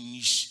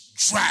changed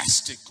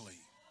drastically.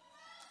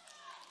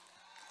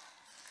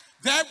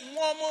 That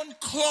woman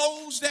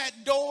closed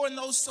that door and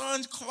those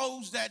sons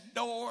closed that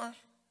door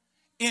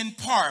in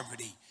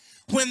poverty.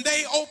 When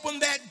they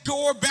opened that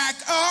door back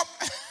up,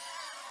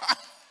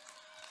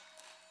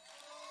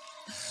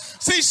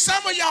 see,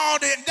 some of y'all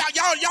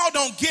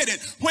don't get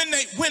it. When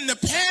the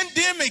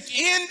pandemic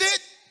ended,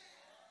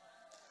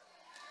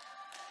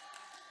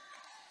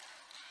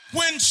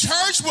 when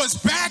church was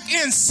back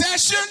in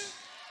session,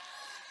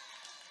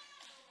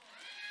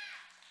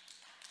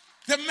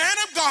 the man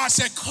of God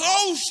said,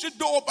 close the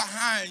door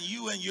behind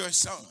you and your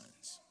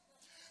sons.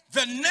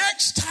 The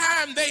next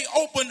time they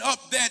opened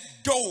up that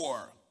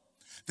door,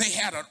 they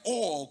had an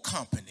oil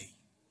company.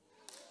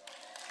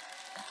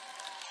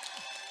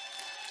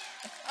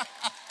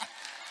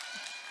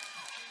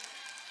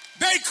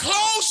 They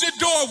closed the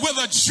door with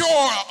a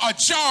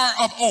jar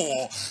of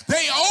oil.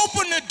 They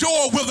opened the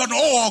door with an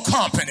oil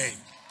company.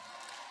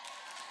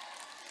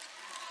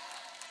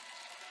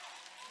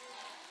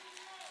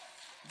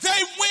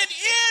 They went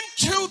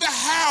into the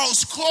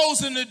house,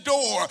 closing the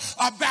door,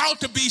 about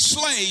to be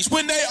slaves.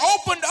 When they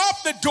opened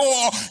up the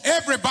door,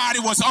 everybody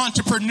was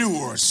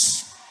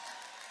entrepreneurs.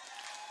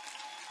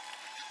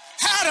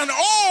 Had an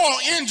oil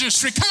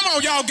industry. Come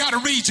on, y'all got to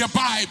read your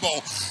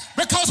Bible.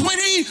 Because when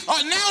he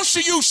announced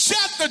to you,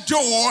 shut the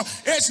door,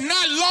 it's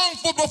not long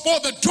before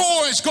the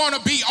door is going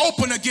to be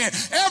open again.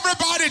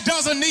 Everybody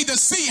doesn't need to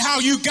see how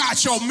you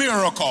got your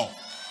miracle.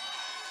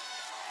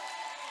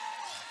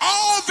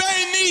 All All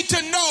they need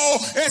to know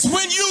is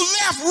when you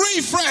left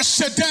Refresh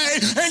today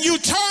and you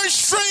turned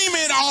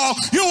streaming off,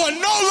 you are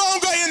no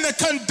longer in the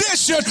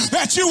condition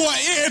that you were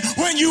in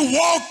when you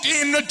walked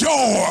in the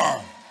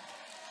door.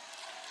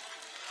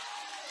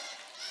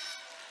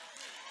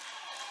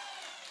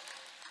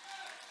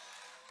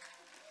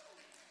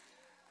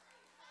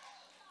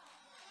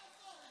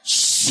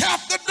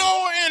 Shut the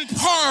door in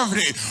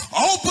poverty.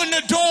 Open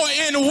the door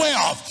in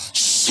wealth.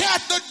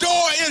 Shut the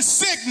door in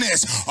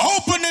sickness.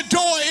 Open the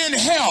door in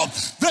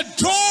health. The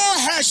door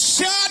has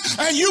shut,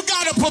 and you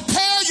got to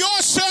prepare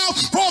yourself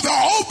for the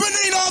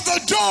opening of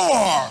the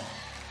door.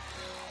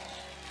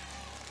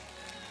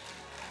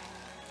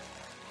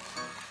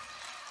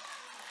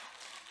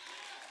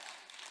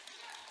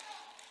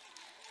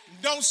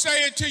 Don't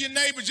say it to your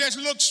neighbor. Just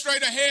look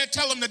straight ahead.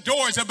 Tell them the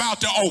door is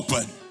about to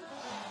open.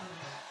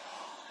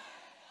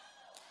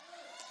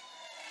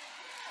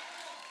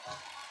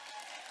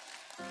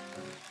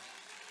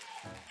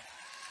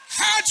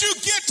 How'd you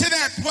get to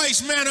that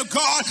place, man of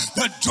God?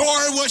 The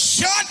door was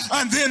shut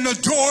and then the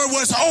door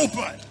was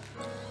open.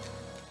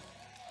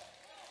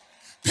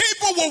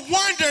 People were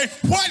wondering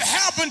what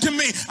happened to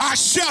me. I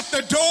shut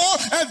the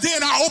door and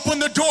then I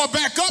opened the door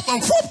back up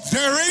and whoop,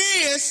 there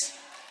it is.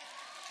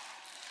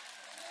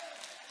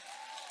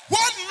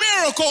 What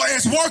miracle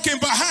is working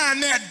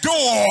behind that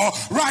door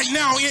right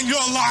now in your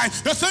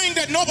life? The thing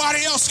that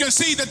nobody else can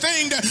see, the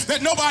thing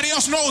that nobody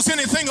else knows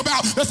anything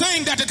about, the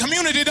thing that the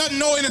community doesn't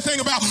know anything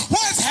about.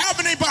 What's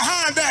happening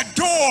behind that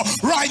door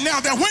right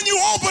now that when you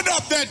open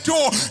up that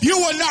door,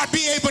 you will not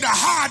be able to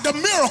hide the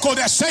miracle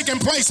that's taking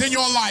place in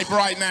your life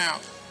right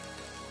now?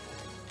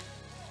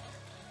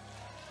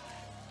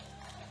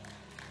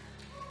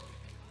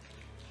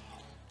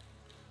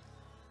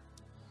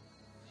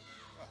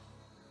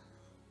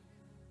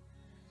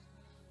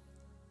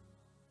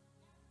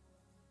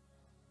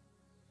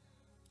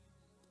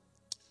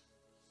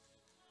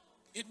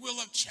 It will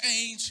have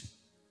changed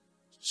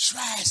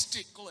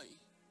drastically.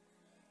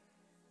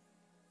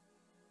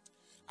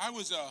 I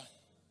was,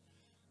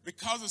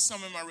 because of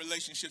some of my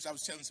relationships, I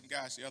was telling some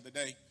guys the other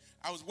day,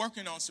 I was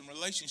working on some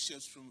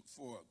relationships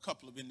for a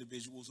couple of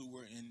individuals who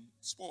were in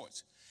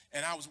sports.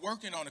 And I was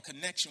working on a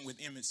connection with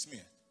Emmitt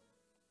Smith.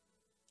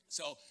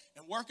 So,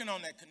 and working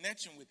on that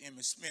connection with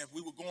Emmitt Smith,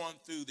 we were going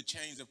through the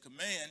chains of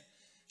command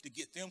to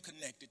get them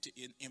connected to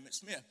Emmitt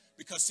Smith.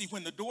 Because, see,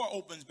 when the door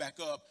opens back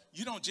up,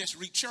 you don't just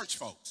reach church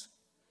folks.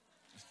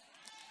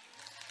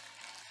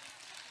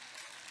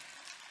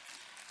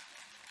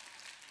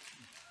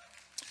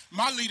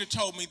 My leader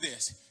told me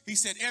this. He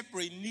said,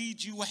 every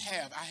need you will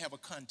have, I have a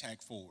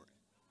contact for it.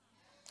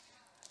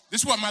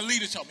 This is what my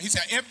leader told me. He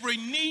said, every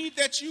need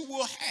that you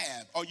will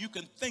have or you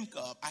can think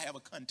of, I have a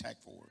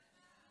contact for it.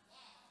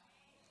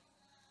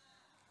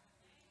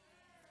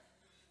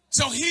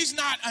 So he's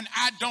not an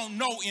I don't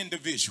know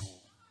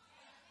individual.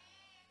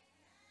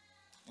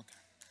 Okay.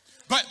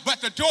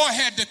 But the door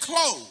had to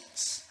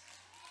close.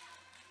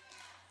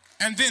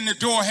 And then the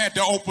door had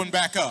to open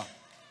back up.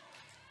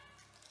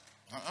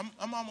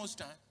 I'm almost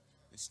done.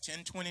 It's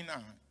 10:29.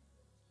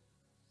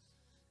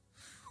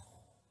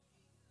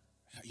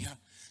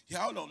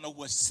 Y'all don't know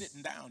what's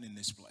sitting down in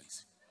this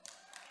place.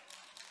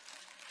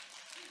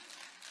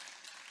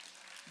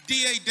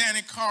 D.A.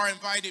 Danny Carr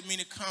invited me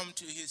to come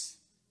to his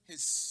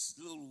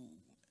little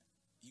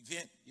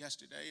event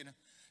yesterday, and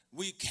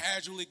we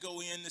casually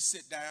go in to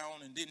sit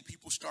down, and then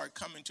people start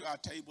coming to our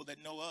table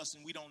that know us,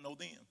 and we don't know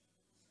them.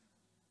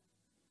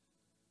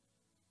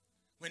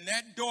 When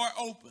that door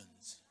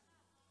opens,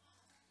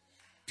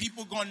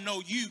 people going to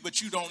know you,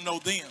 but you don't know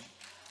them.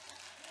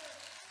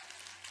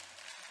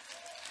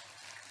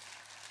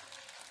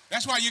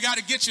 That's why you got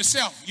to get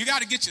yourself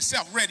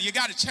ready. You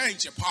got to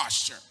change your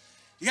posture.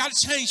 You got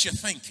to change your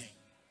thinking.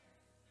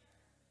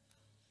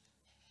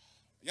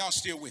 Y'all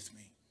still with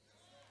me?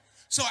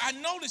 So I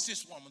noticed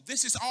this woman.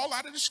 This is all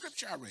out of the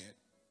scripture I read.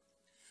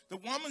 The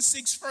woman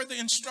seeks further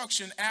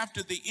instruction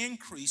after the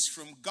increase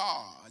from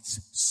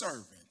God's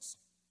servants.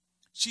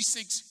 She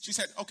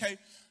said, okay,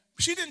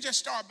 she didn't just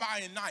start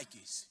buying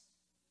Nikes.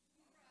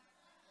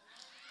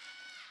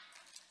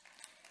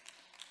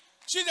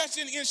 She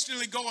doesn't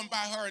instantly go and buy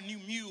her a new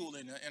mule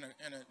and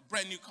a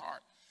brand new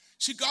car.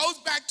 She goes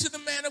back to the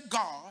man of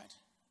God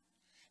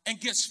and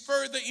gets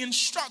further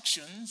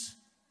instructions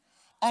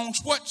on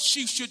what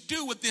she should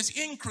do with this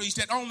increase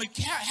that only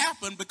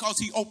happened because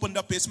he opened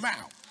up his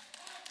mouth.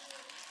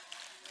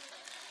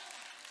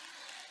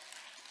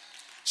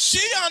 She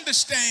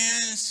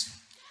understands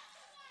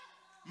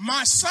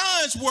my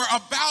sons were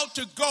about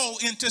to go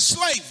into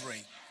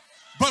slavery.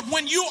 But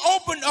when you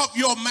opened up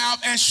your mouth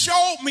and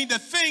showed me the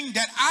thing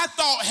that I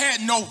thought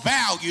had no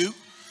value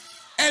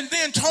and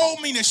then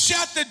told me to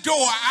shut the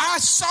door, I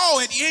saw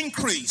it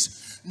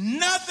increase.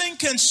 Nothing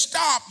can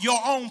stop your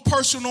own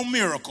personal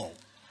miracle,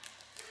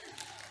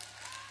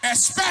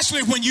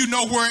 especially when you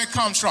know where it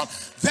comes from.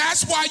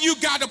 That's why you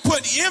got to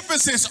put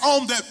emphasis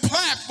on the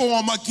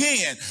platform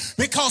again,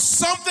 because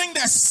something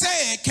that's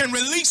said can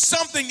release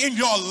something in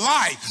your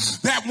life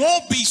that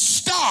won't be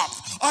stopped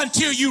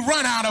until you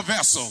run out of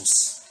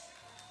vessels.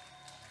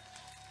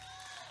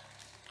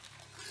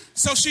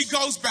 So she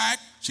goes back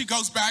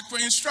for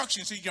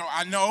instructions.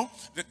 I know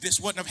that this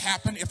wouldn't have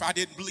happened if I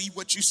didn't believe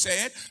what you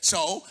said.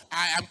 So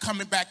I'm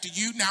coming back to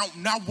you.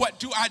 Now what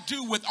do I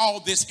do with all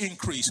this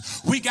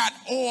increase? We got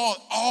oil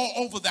all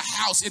over the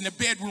house in the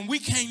bedroom. We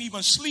can't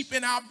even sleep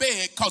in our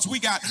bed because we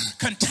got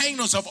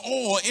containers of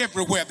oil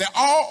everywhere. They're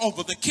all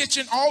over the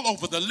kitchen, all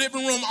over the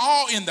living room,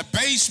 all in the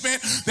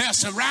basement. They're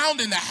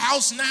surrounding the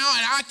house now,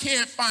 and I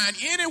can't find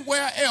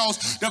anywhere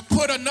else to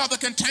put another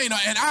container.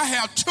 And I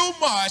have too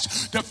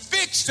much to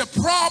fix the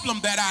problem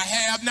that I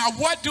have. Now,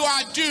 what do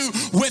I do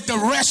with the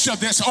rest of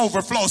this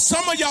overflow?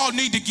 Some of y'all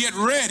need to get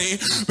ready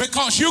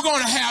because you're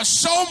going to have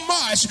so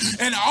much,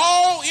 and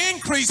all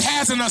increase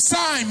has an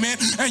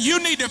assignment, and you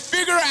need to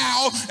figure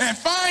out and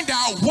find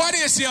out what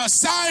is the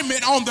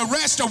assignment on the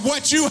rest of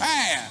what you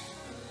have.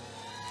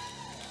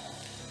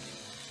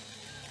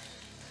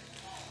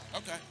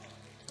 Okay.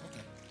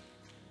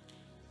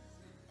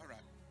 All right.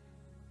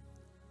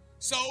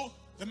 So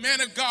the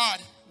man of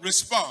God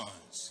responds.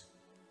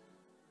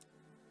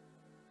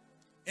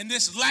 In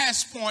this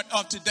last point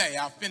of today,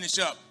 I'll finish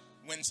up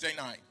Wednesday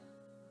night.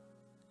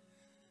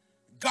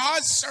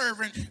 God's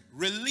servant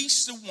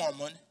released the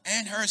woman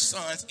and her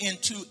sons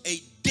into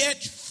a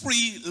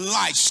debt-free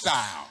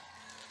lifestyle.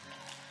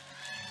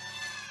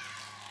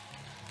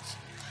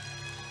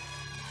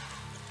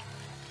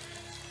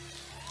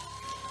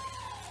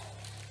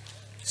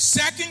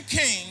 Second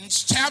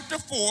Kings chapter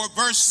 4,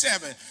 verse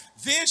 7.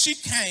 Then she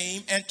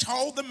came and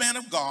told the man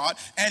of God,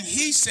 and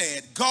he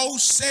said, go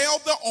sell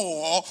the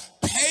oil,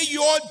 pay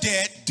your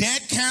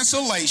debt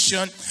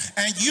cancellation,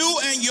 and you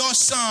and your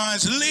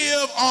sons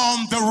live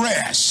on the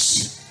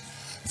rest.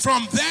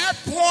 From that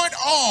point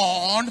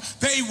on,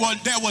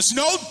 there was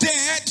no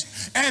debt,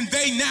 and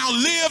they now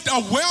lived a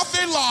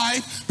wealthy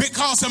life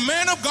because the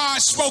man of God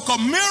spoke a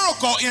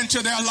miracle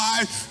into their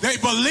life. They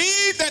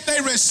believed that they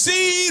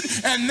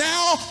received, and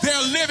now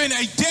they're living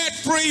a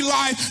debt-free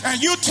life. And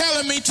you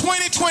telling me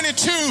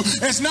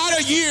 2022 is not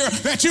a year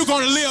that you're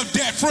going to live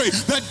debt-free.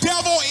 The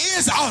devil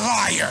is a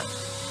liar.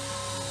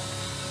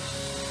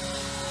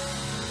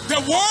 The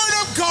word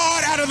of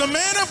God out of the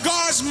man of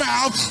God's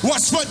mouth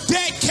was for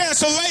debt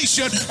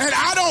cancellation, and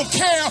I don't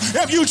care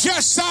if you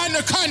just signed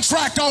the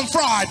contract on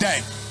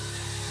Friday.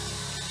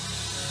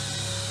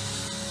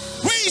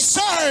 We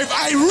serve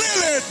a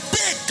really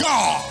big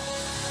God.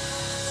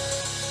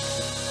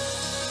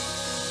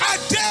 I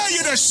dare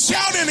you to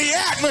shout in the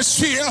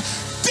atmosphere,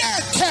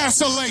 debt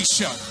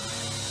cancellation.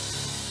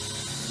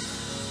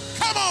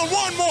 Come on,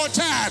 one more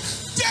time,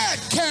 debt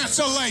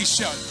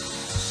cancellation.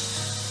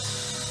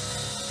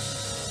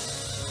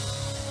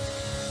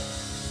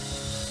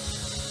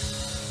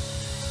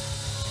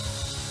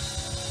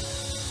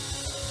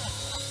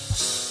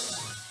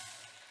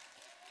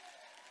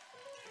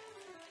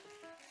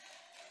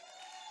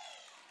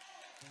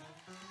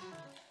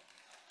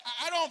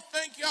 I don't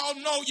think y'all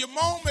know your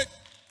moment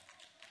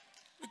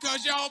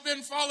because y'all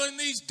been following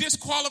these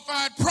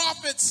disqualified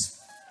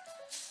prophets.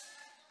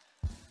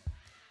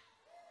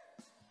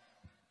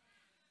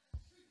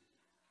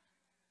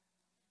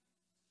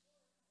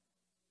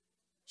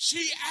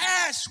 She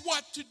asked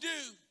what to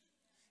do.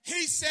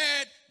 He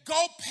said,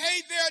 go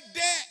pay their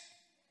debt.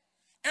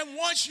 And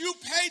once you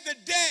pay the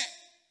debt,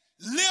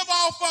 live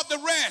off of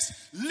the rest.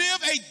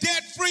 Live a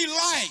debt-free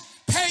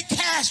life. Pay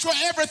cash for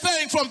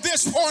everything from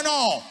this point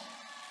on.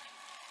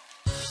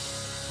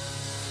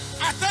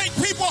 I think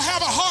people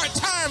have a hard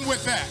time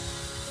with that.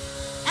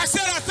 I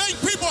said, I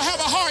think people have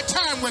a hard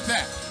time with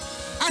that.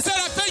 I said,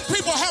 I think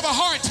people have a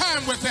hard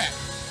time with that.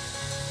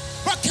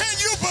 But can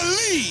you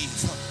believe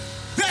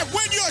that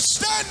when you're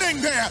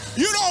standing there,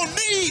 you don't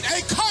need a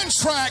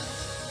contract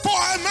for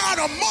an amount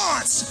of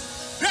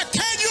months? That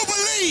can you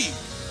believe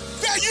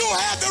that you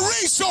have the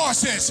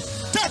resources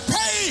to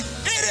pay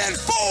it in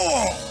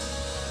full?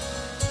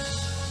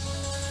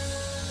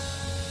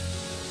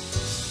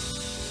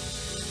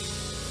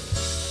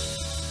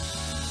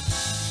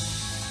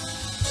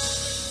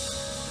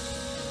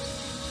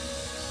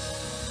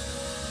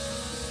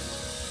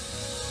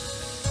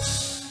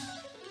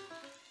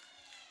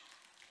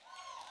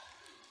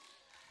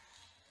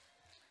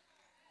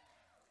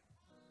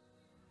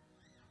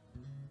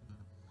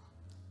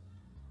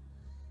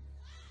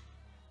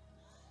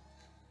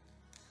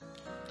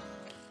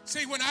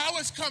 See, when I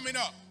was coming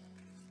up,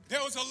 there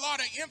was a lot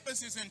of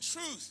emphasis and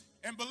truth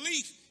and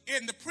belief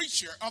in the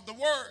preacher of the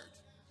word.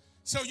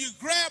 So you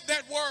grab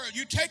that word,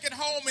 you take it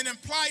home and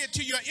apply it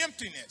to your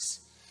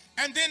emptiness.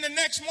 And then the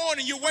next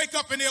morning you wake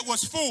up and it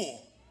was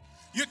full.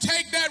 You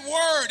take that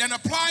word and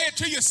apply it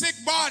to your sick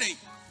body.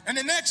 And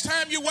the next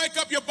time you wake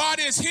up, your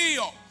body is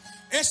healed.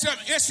 It's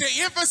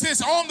the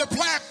emphasis on the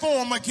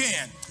platform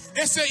again.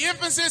 It's the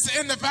emphasis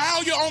and the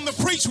value on the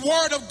preached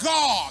word of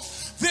God.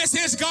 This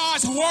is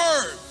God's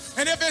word.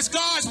 And if it's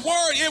God's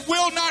word, it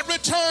will not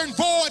return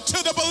void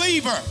to the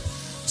believer.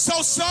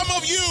 So some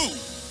of you,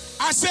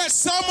 I said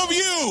some of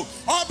you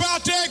are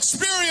about to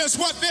experience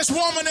what this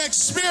woman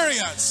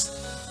experienced.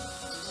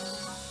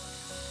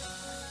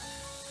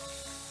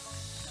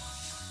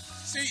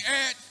 See,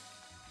 Ed,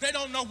 they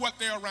don't know what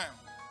they're around.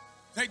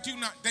 They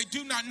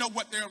do not know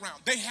what they're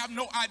around. They have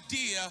no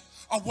idea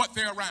of what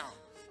they're around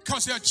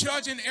because they're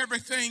judging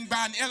everything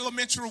by an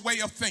elementary way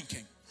of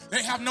thinking.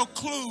 They have no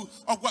clue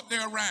of what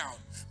they're around.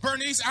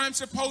 Bernice, I'm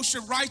supposed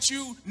to write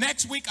you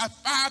next week a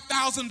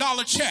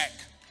 $5,000 check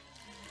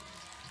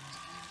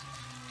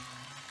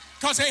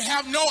because they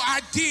have no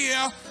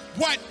idea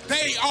what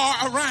they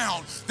are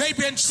around. They've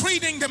been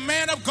treating the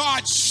man of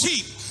God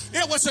cheap.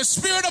 It was the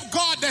Spirit of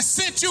God that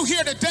sent you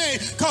here today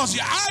because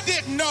I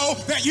didn't know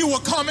that you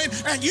were coming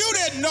and you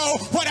didn't know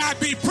what I'd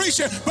be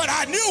preaching, but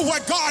I knew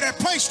what God had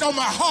placed on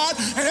my heart.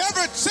 And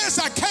ever since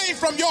I came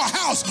from your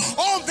house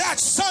on that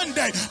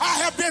Sunday,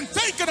 I have been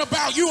thinking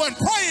about you and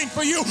praying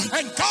for you,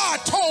 and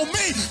God told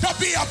me to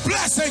be a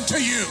blessing to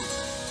you.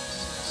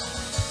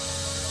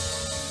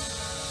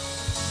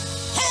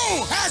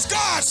 Who has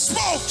God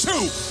spoke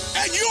to?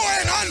 And you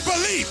are in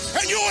unbelief,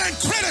 and you are in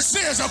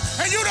criticism,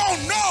 and you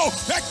don't know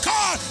that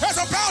God is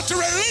about to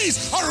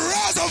release a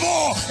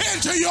reservoir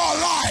into your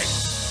life.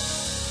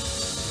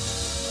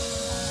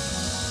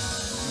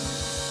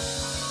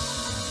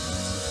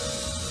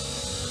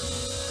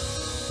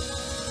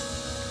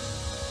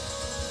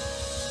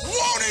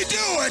 Won't he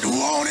do it?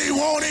 Won't he,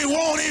 won't he,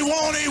 won't he,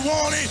 won't he,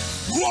 won't he?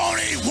 Won't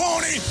he,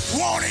 won't he,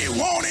 won't he,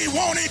 won't he,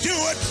 won't he do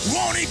it?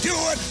 Won't he do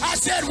it? I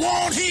said,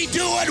 won't he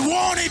do it?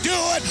 Won't he do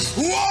it?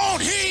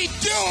 Won't he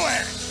do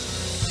it?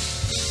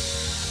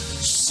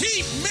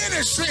 Sheep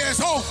ministry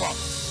is over.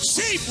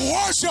 Sheep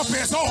worship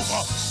is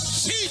over.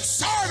 Sheep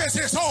service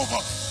is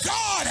over.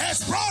 God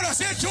has brought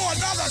us into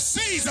another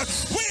season.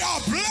 We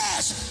are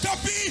blessed to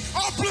be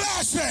a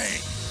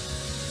blessing.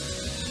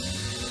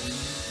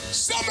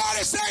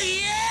 Somebody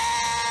say,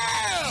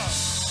 yeah!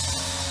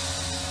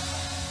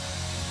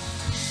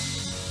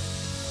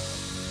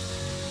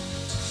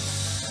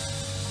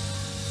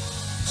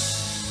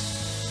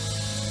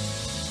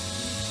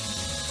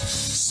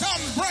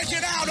 Something's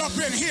breaking out up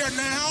in here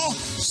now.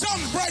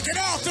 Something's breaking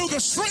out through the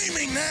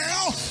streaming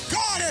now.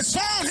 God has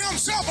found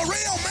himself a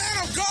real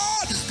man of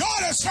God.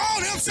 God has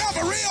found himself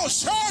a real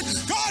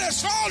church. God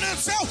has found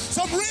himself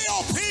some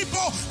real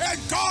people. And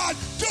God,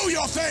 do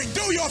your thing,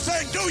 do your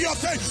thing, do your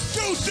thing,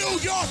 do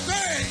your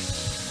thing.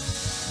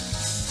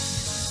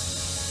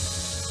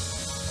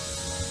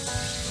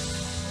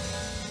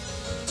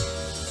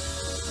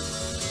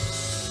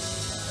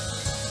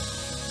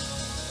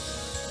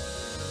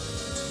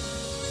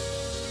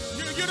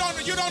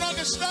 You don't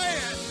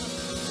understand.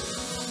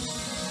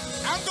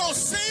 I'm going to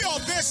seal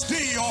this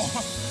deal.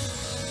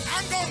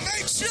 I'm going to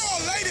make sure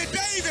Lady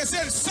Davis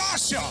and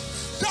Sasha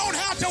don't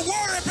have to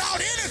worry about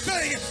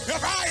anything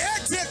if I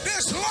exit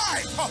this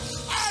life.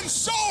 I'm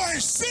sowing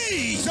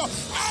seeds.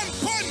 I'm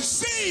putting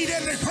seed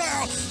in the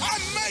ground.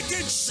 I'm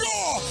making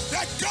sure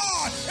that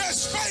God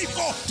is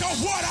faithful to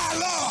what I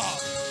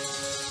love.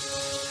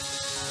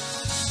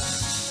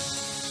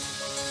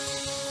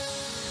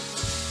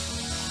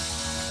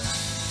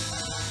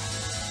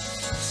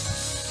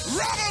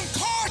 Reverend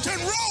Carlton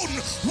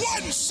Roden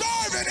wasn't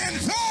serving in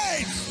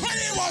vain. When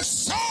he was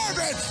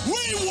serving,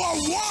 we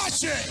were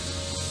watching.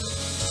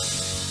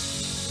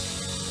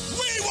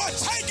 We were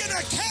taking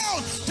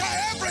account to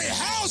every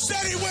house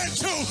that he went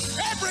to,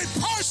 every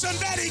person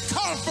that he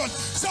comforted.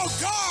 So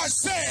God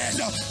said,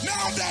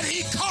 now that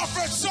he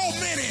comforts so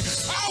many,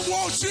 I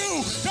want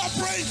you to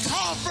bring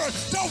comfort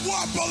to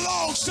what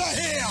belongs to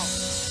him.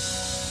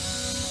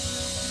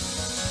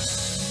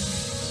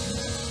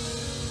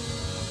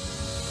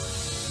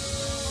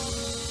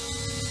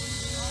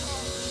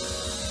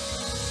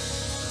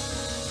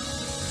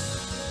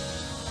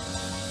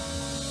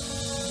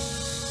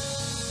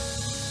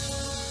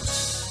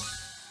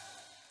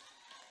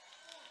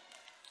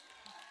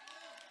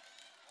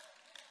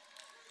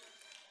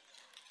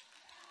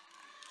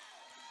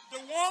 The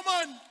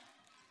woman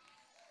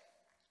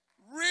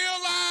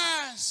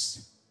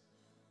realized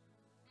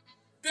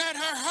that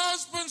her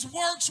husband's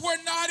works were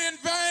not in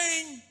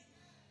vain.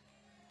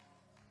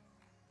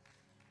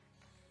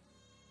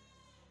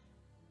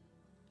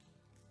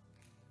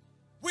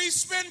 We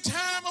spend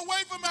time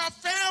away from our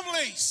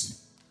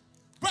families,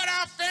 but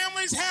our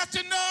families have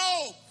to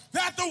know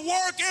that the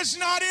work is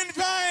not in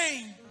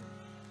vain.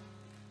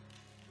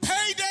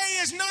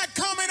 Payday is not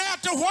coming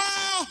after a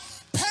while.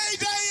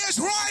 Payday is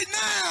right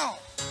now.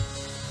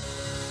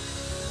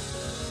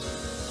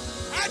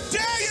 I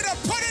dare you to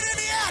put it in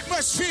the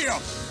atmosphere.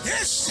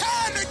 It's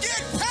time to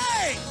get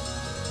paid.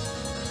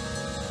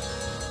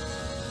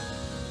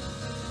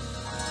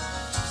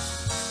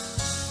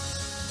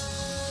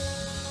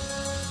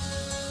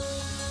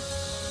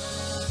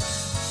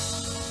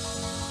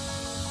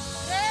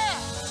 Yeah.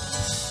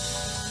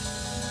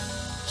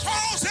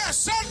 Charles, there's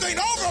something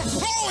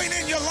overflowing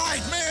in your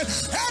life, man.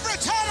 Every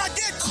time I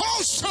get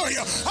close to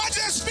you, I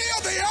just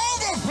feel the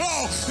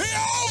overflow. The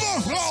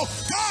overflow.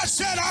 God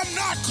said, I'm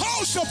not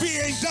close to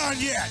being done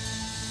yet.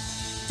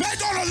 They're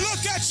going to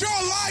look at your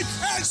life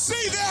and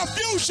see their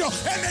future,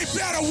 and they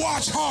better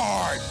watch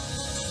hard.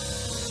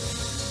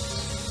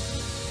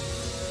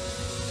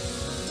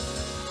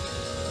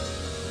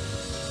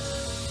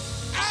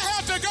 I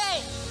have to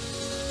go.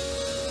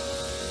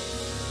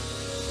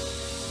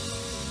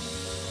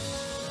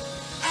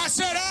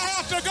 said, I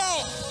have to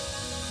go.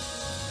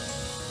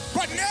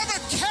 But never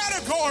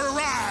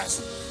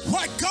categorize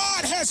what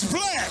God has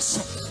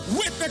blessed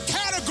with the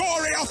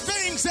category of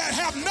things that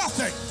have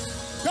nothing.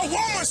 The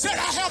woman said,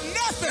 I have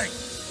nothing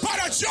but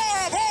a jar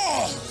of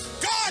oil.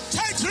 God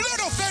takes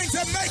little things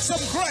and makes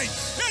them great.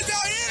 Is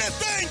there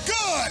anything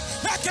good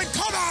that can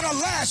come out of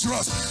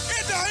Lazarus?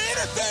 Is there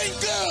anything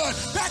good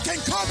that can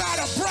come out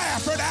of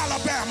Bradford,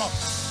 Alabama?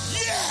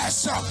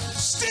 Yes,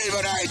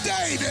 Stephen A.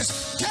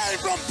 Davis came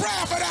from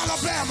Bradford,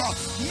 Alabama,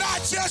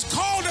 not just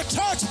called to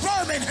touch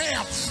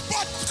Birmingham,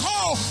 but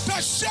called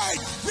to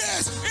shake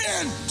this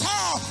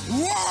entire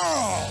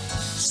world.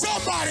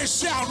 Somebody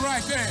shout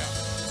right there.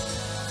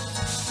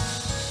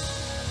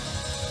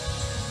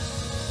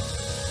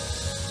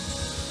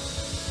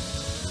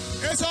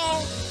 It's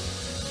on.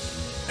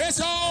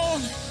 It's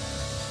on.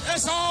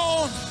 It's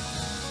on.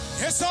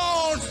 It's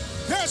on.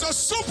 There's a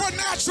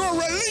supernatural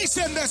release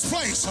in this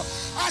place.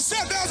 I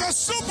said there's a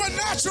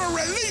supernatural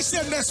release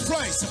in this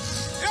place.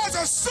 There's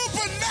a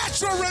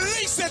supernatural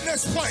release in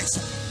this place.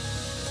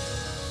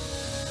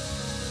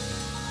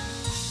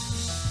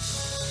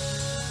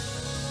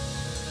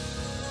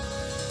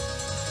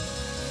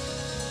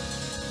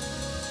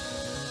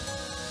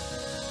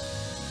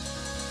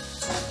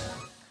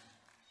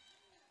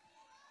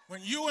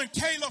 When you and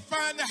Kayla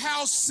find the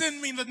house,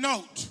 send me the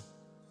note.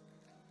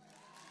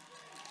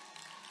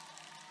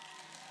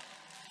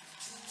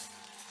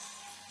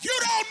 You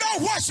don't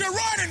know what you're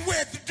running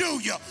with, do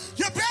you?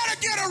 You better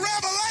get a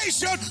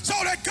revelation so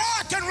that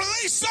God can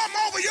release something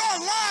over your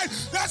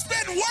life that's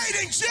been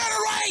waiting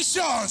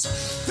generations.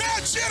 There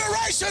are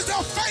generations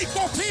of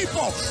faithful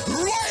people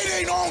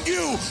waiting on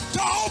you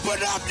to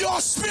open up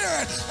your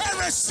spirit and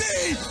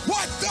receive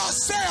what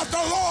thus saith the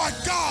Lord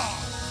God.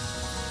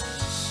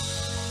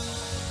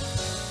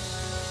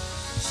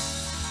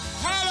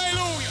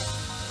 Hallelujah.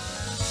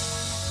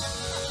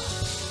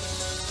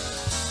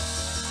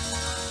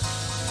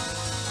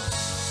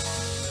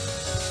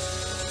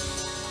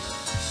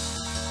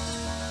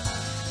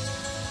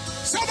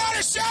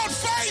 Somebody shout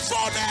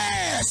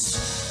faithfulness.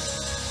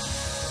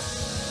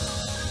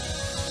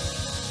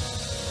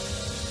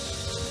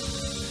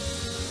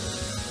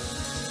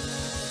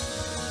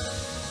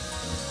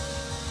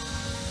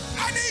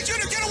 I need you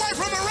to get away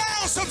from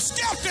around some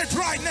skeptics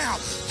right now.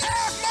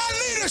 Half my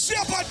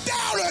leadership are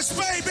doubters,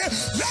 baby.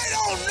 They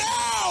don't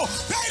know.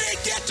 They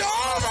didn't get to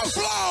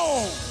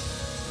overflow.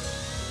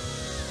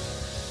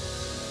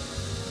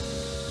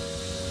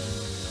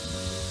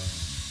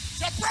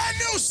 It's a brand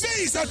new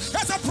season.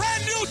 It's a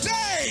brand new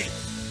day.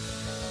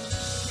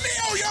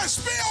 Millions,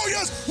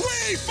 billions,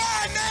 we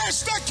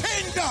finance the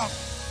kingdom.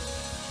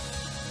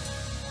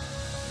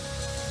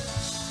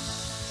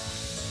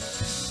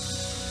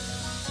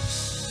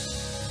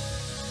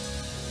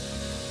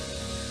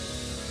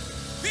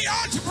 The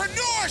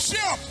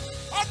entrepreneurship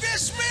of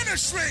this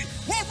ministry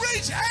will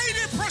reach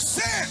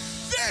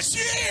 80% this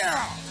year.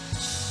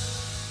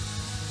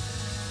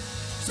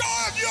 So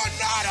if you're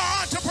not an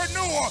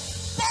entrepreneur,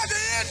 by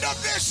the end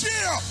of this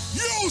year,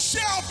 you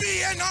shall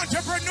be in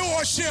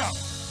entrepreneurship.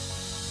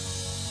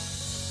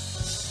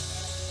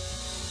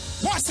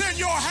 What's in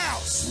your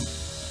house?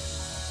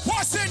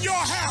 What's in your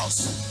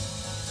house?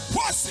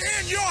 What's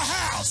in your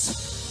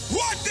house?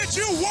 What did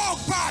you walk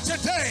by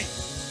today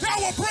that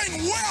will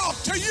bring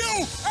wealth to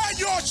you and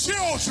your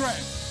children?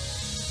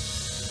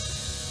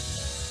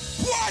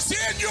 What's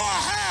in your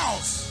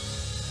house?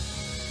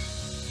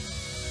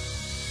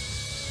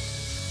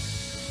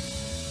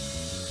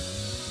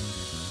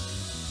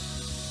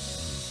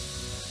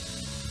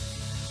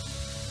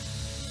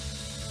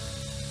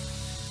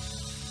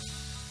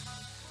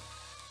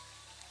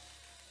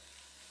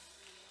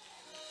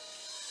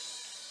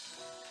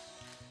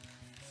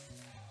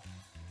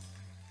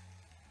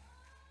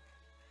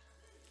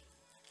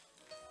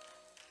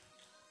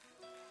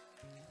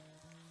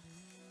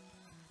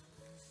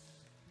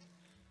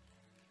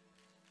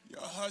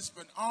 Your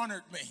husband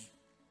honored me.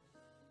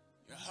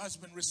 Your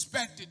husband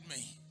respected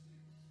me.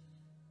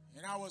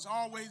 And I was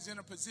always in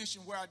a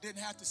position where I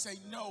didn't have to say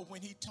no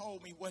when he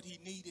told me what he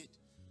needed.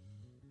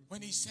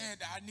 When he said,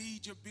 I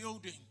need your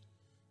building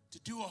to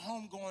do a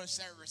homegoing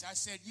service, I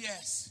said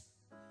yes.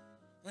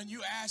 When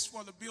you asked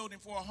for the building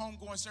for a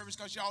homegoing service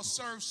because y'all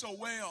served so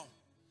well,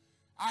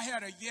 I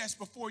had a yes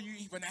before you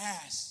even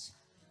asked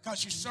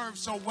because you served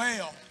so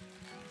well.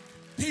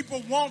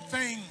 People want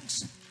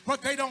things,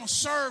 but they don't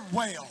serve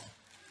well.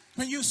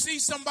 When you see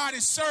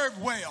somebody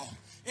serve well,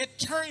 it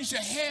turns the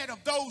head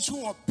of those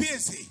who are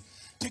busy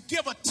to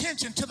give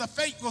attention to the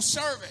faithful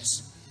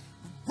service.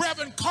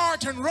 Reverend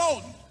Carlton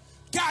Roden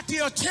got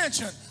the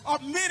attention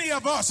of many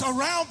of us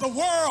around the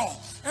world.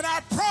 And I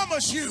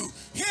promise you,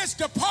 his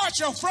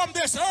departure from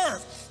this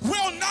earth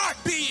will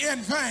not be in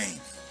vain.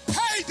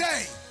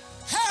 Payday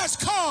has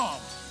come.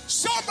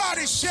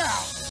 Somebody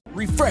shout.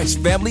 Refresh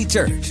Family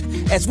Church.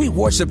 As we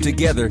worship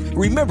together,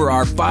 remember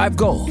our 5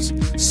 goals: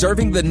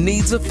 serving the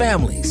needs of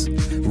families,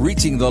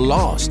 reaching the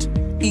lost,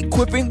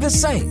 equipping the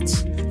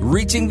saints,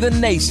 reaching the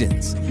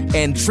nations,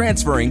 and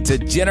transferring to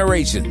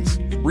generations.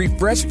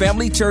 Refresh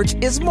Family Church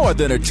is more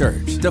than a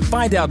church. To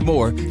find out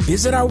more,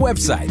 visit our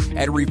website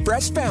at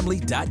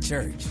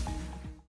refreshfamily.church.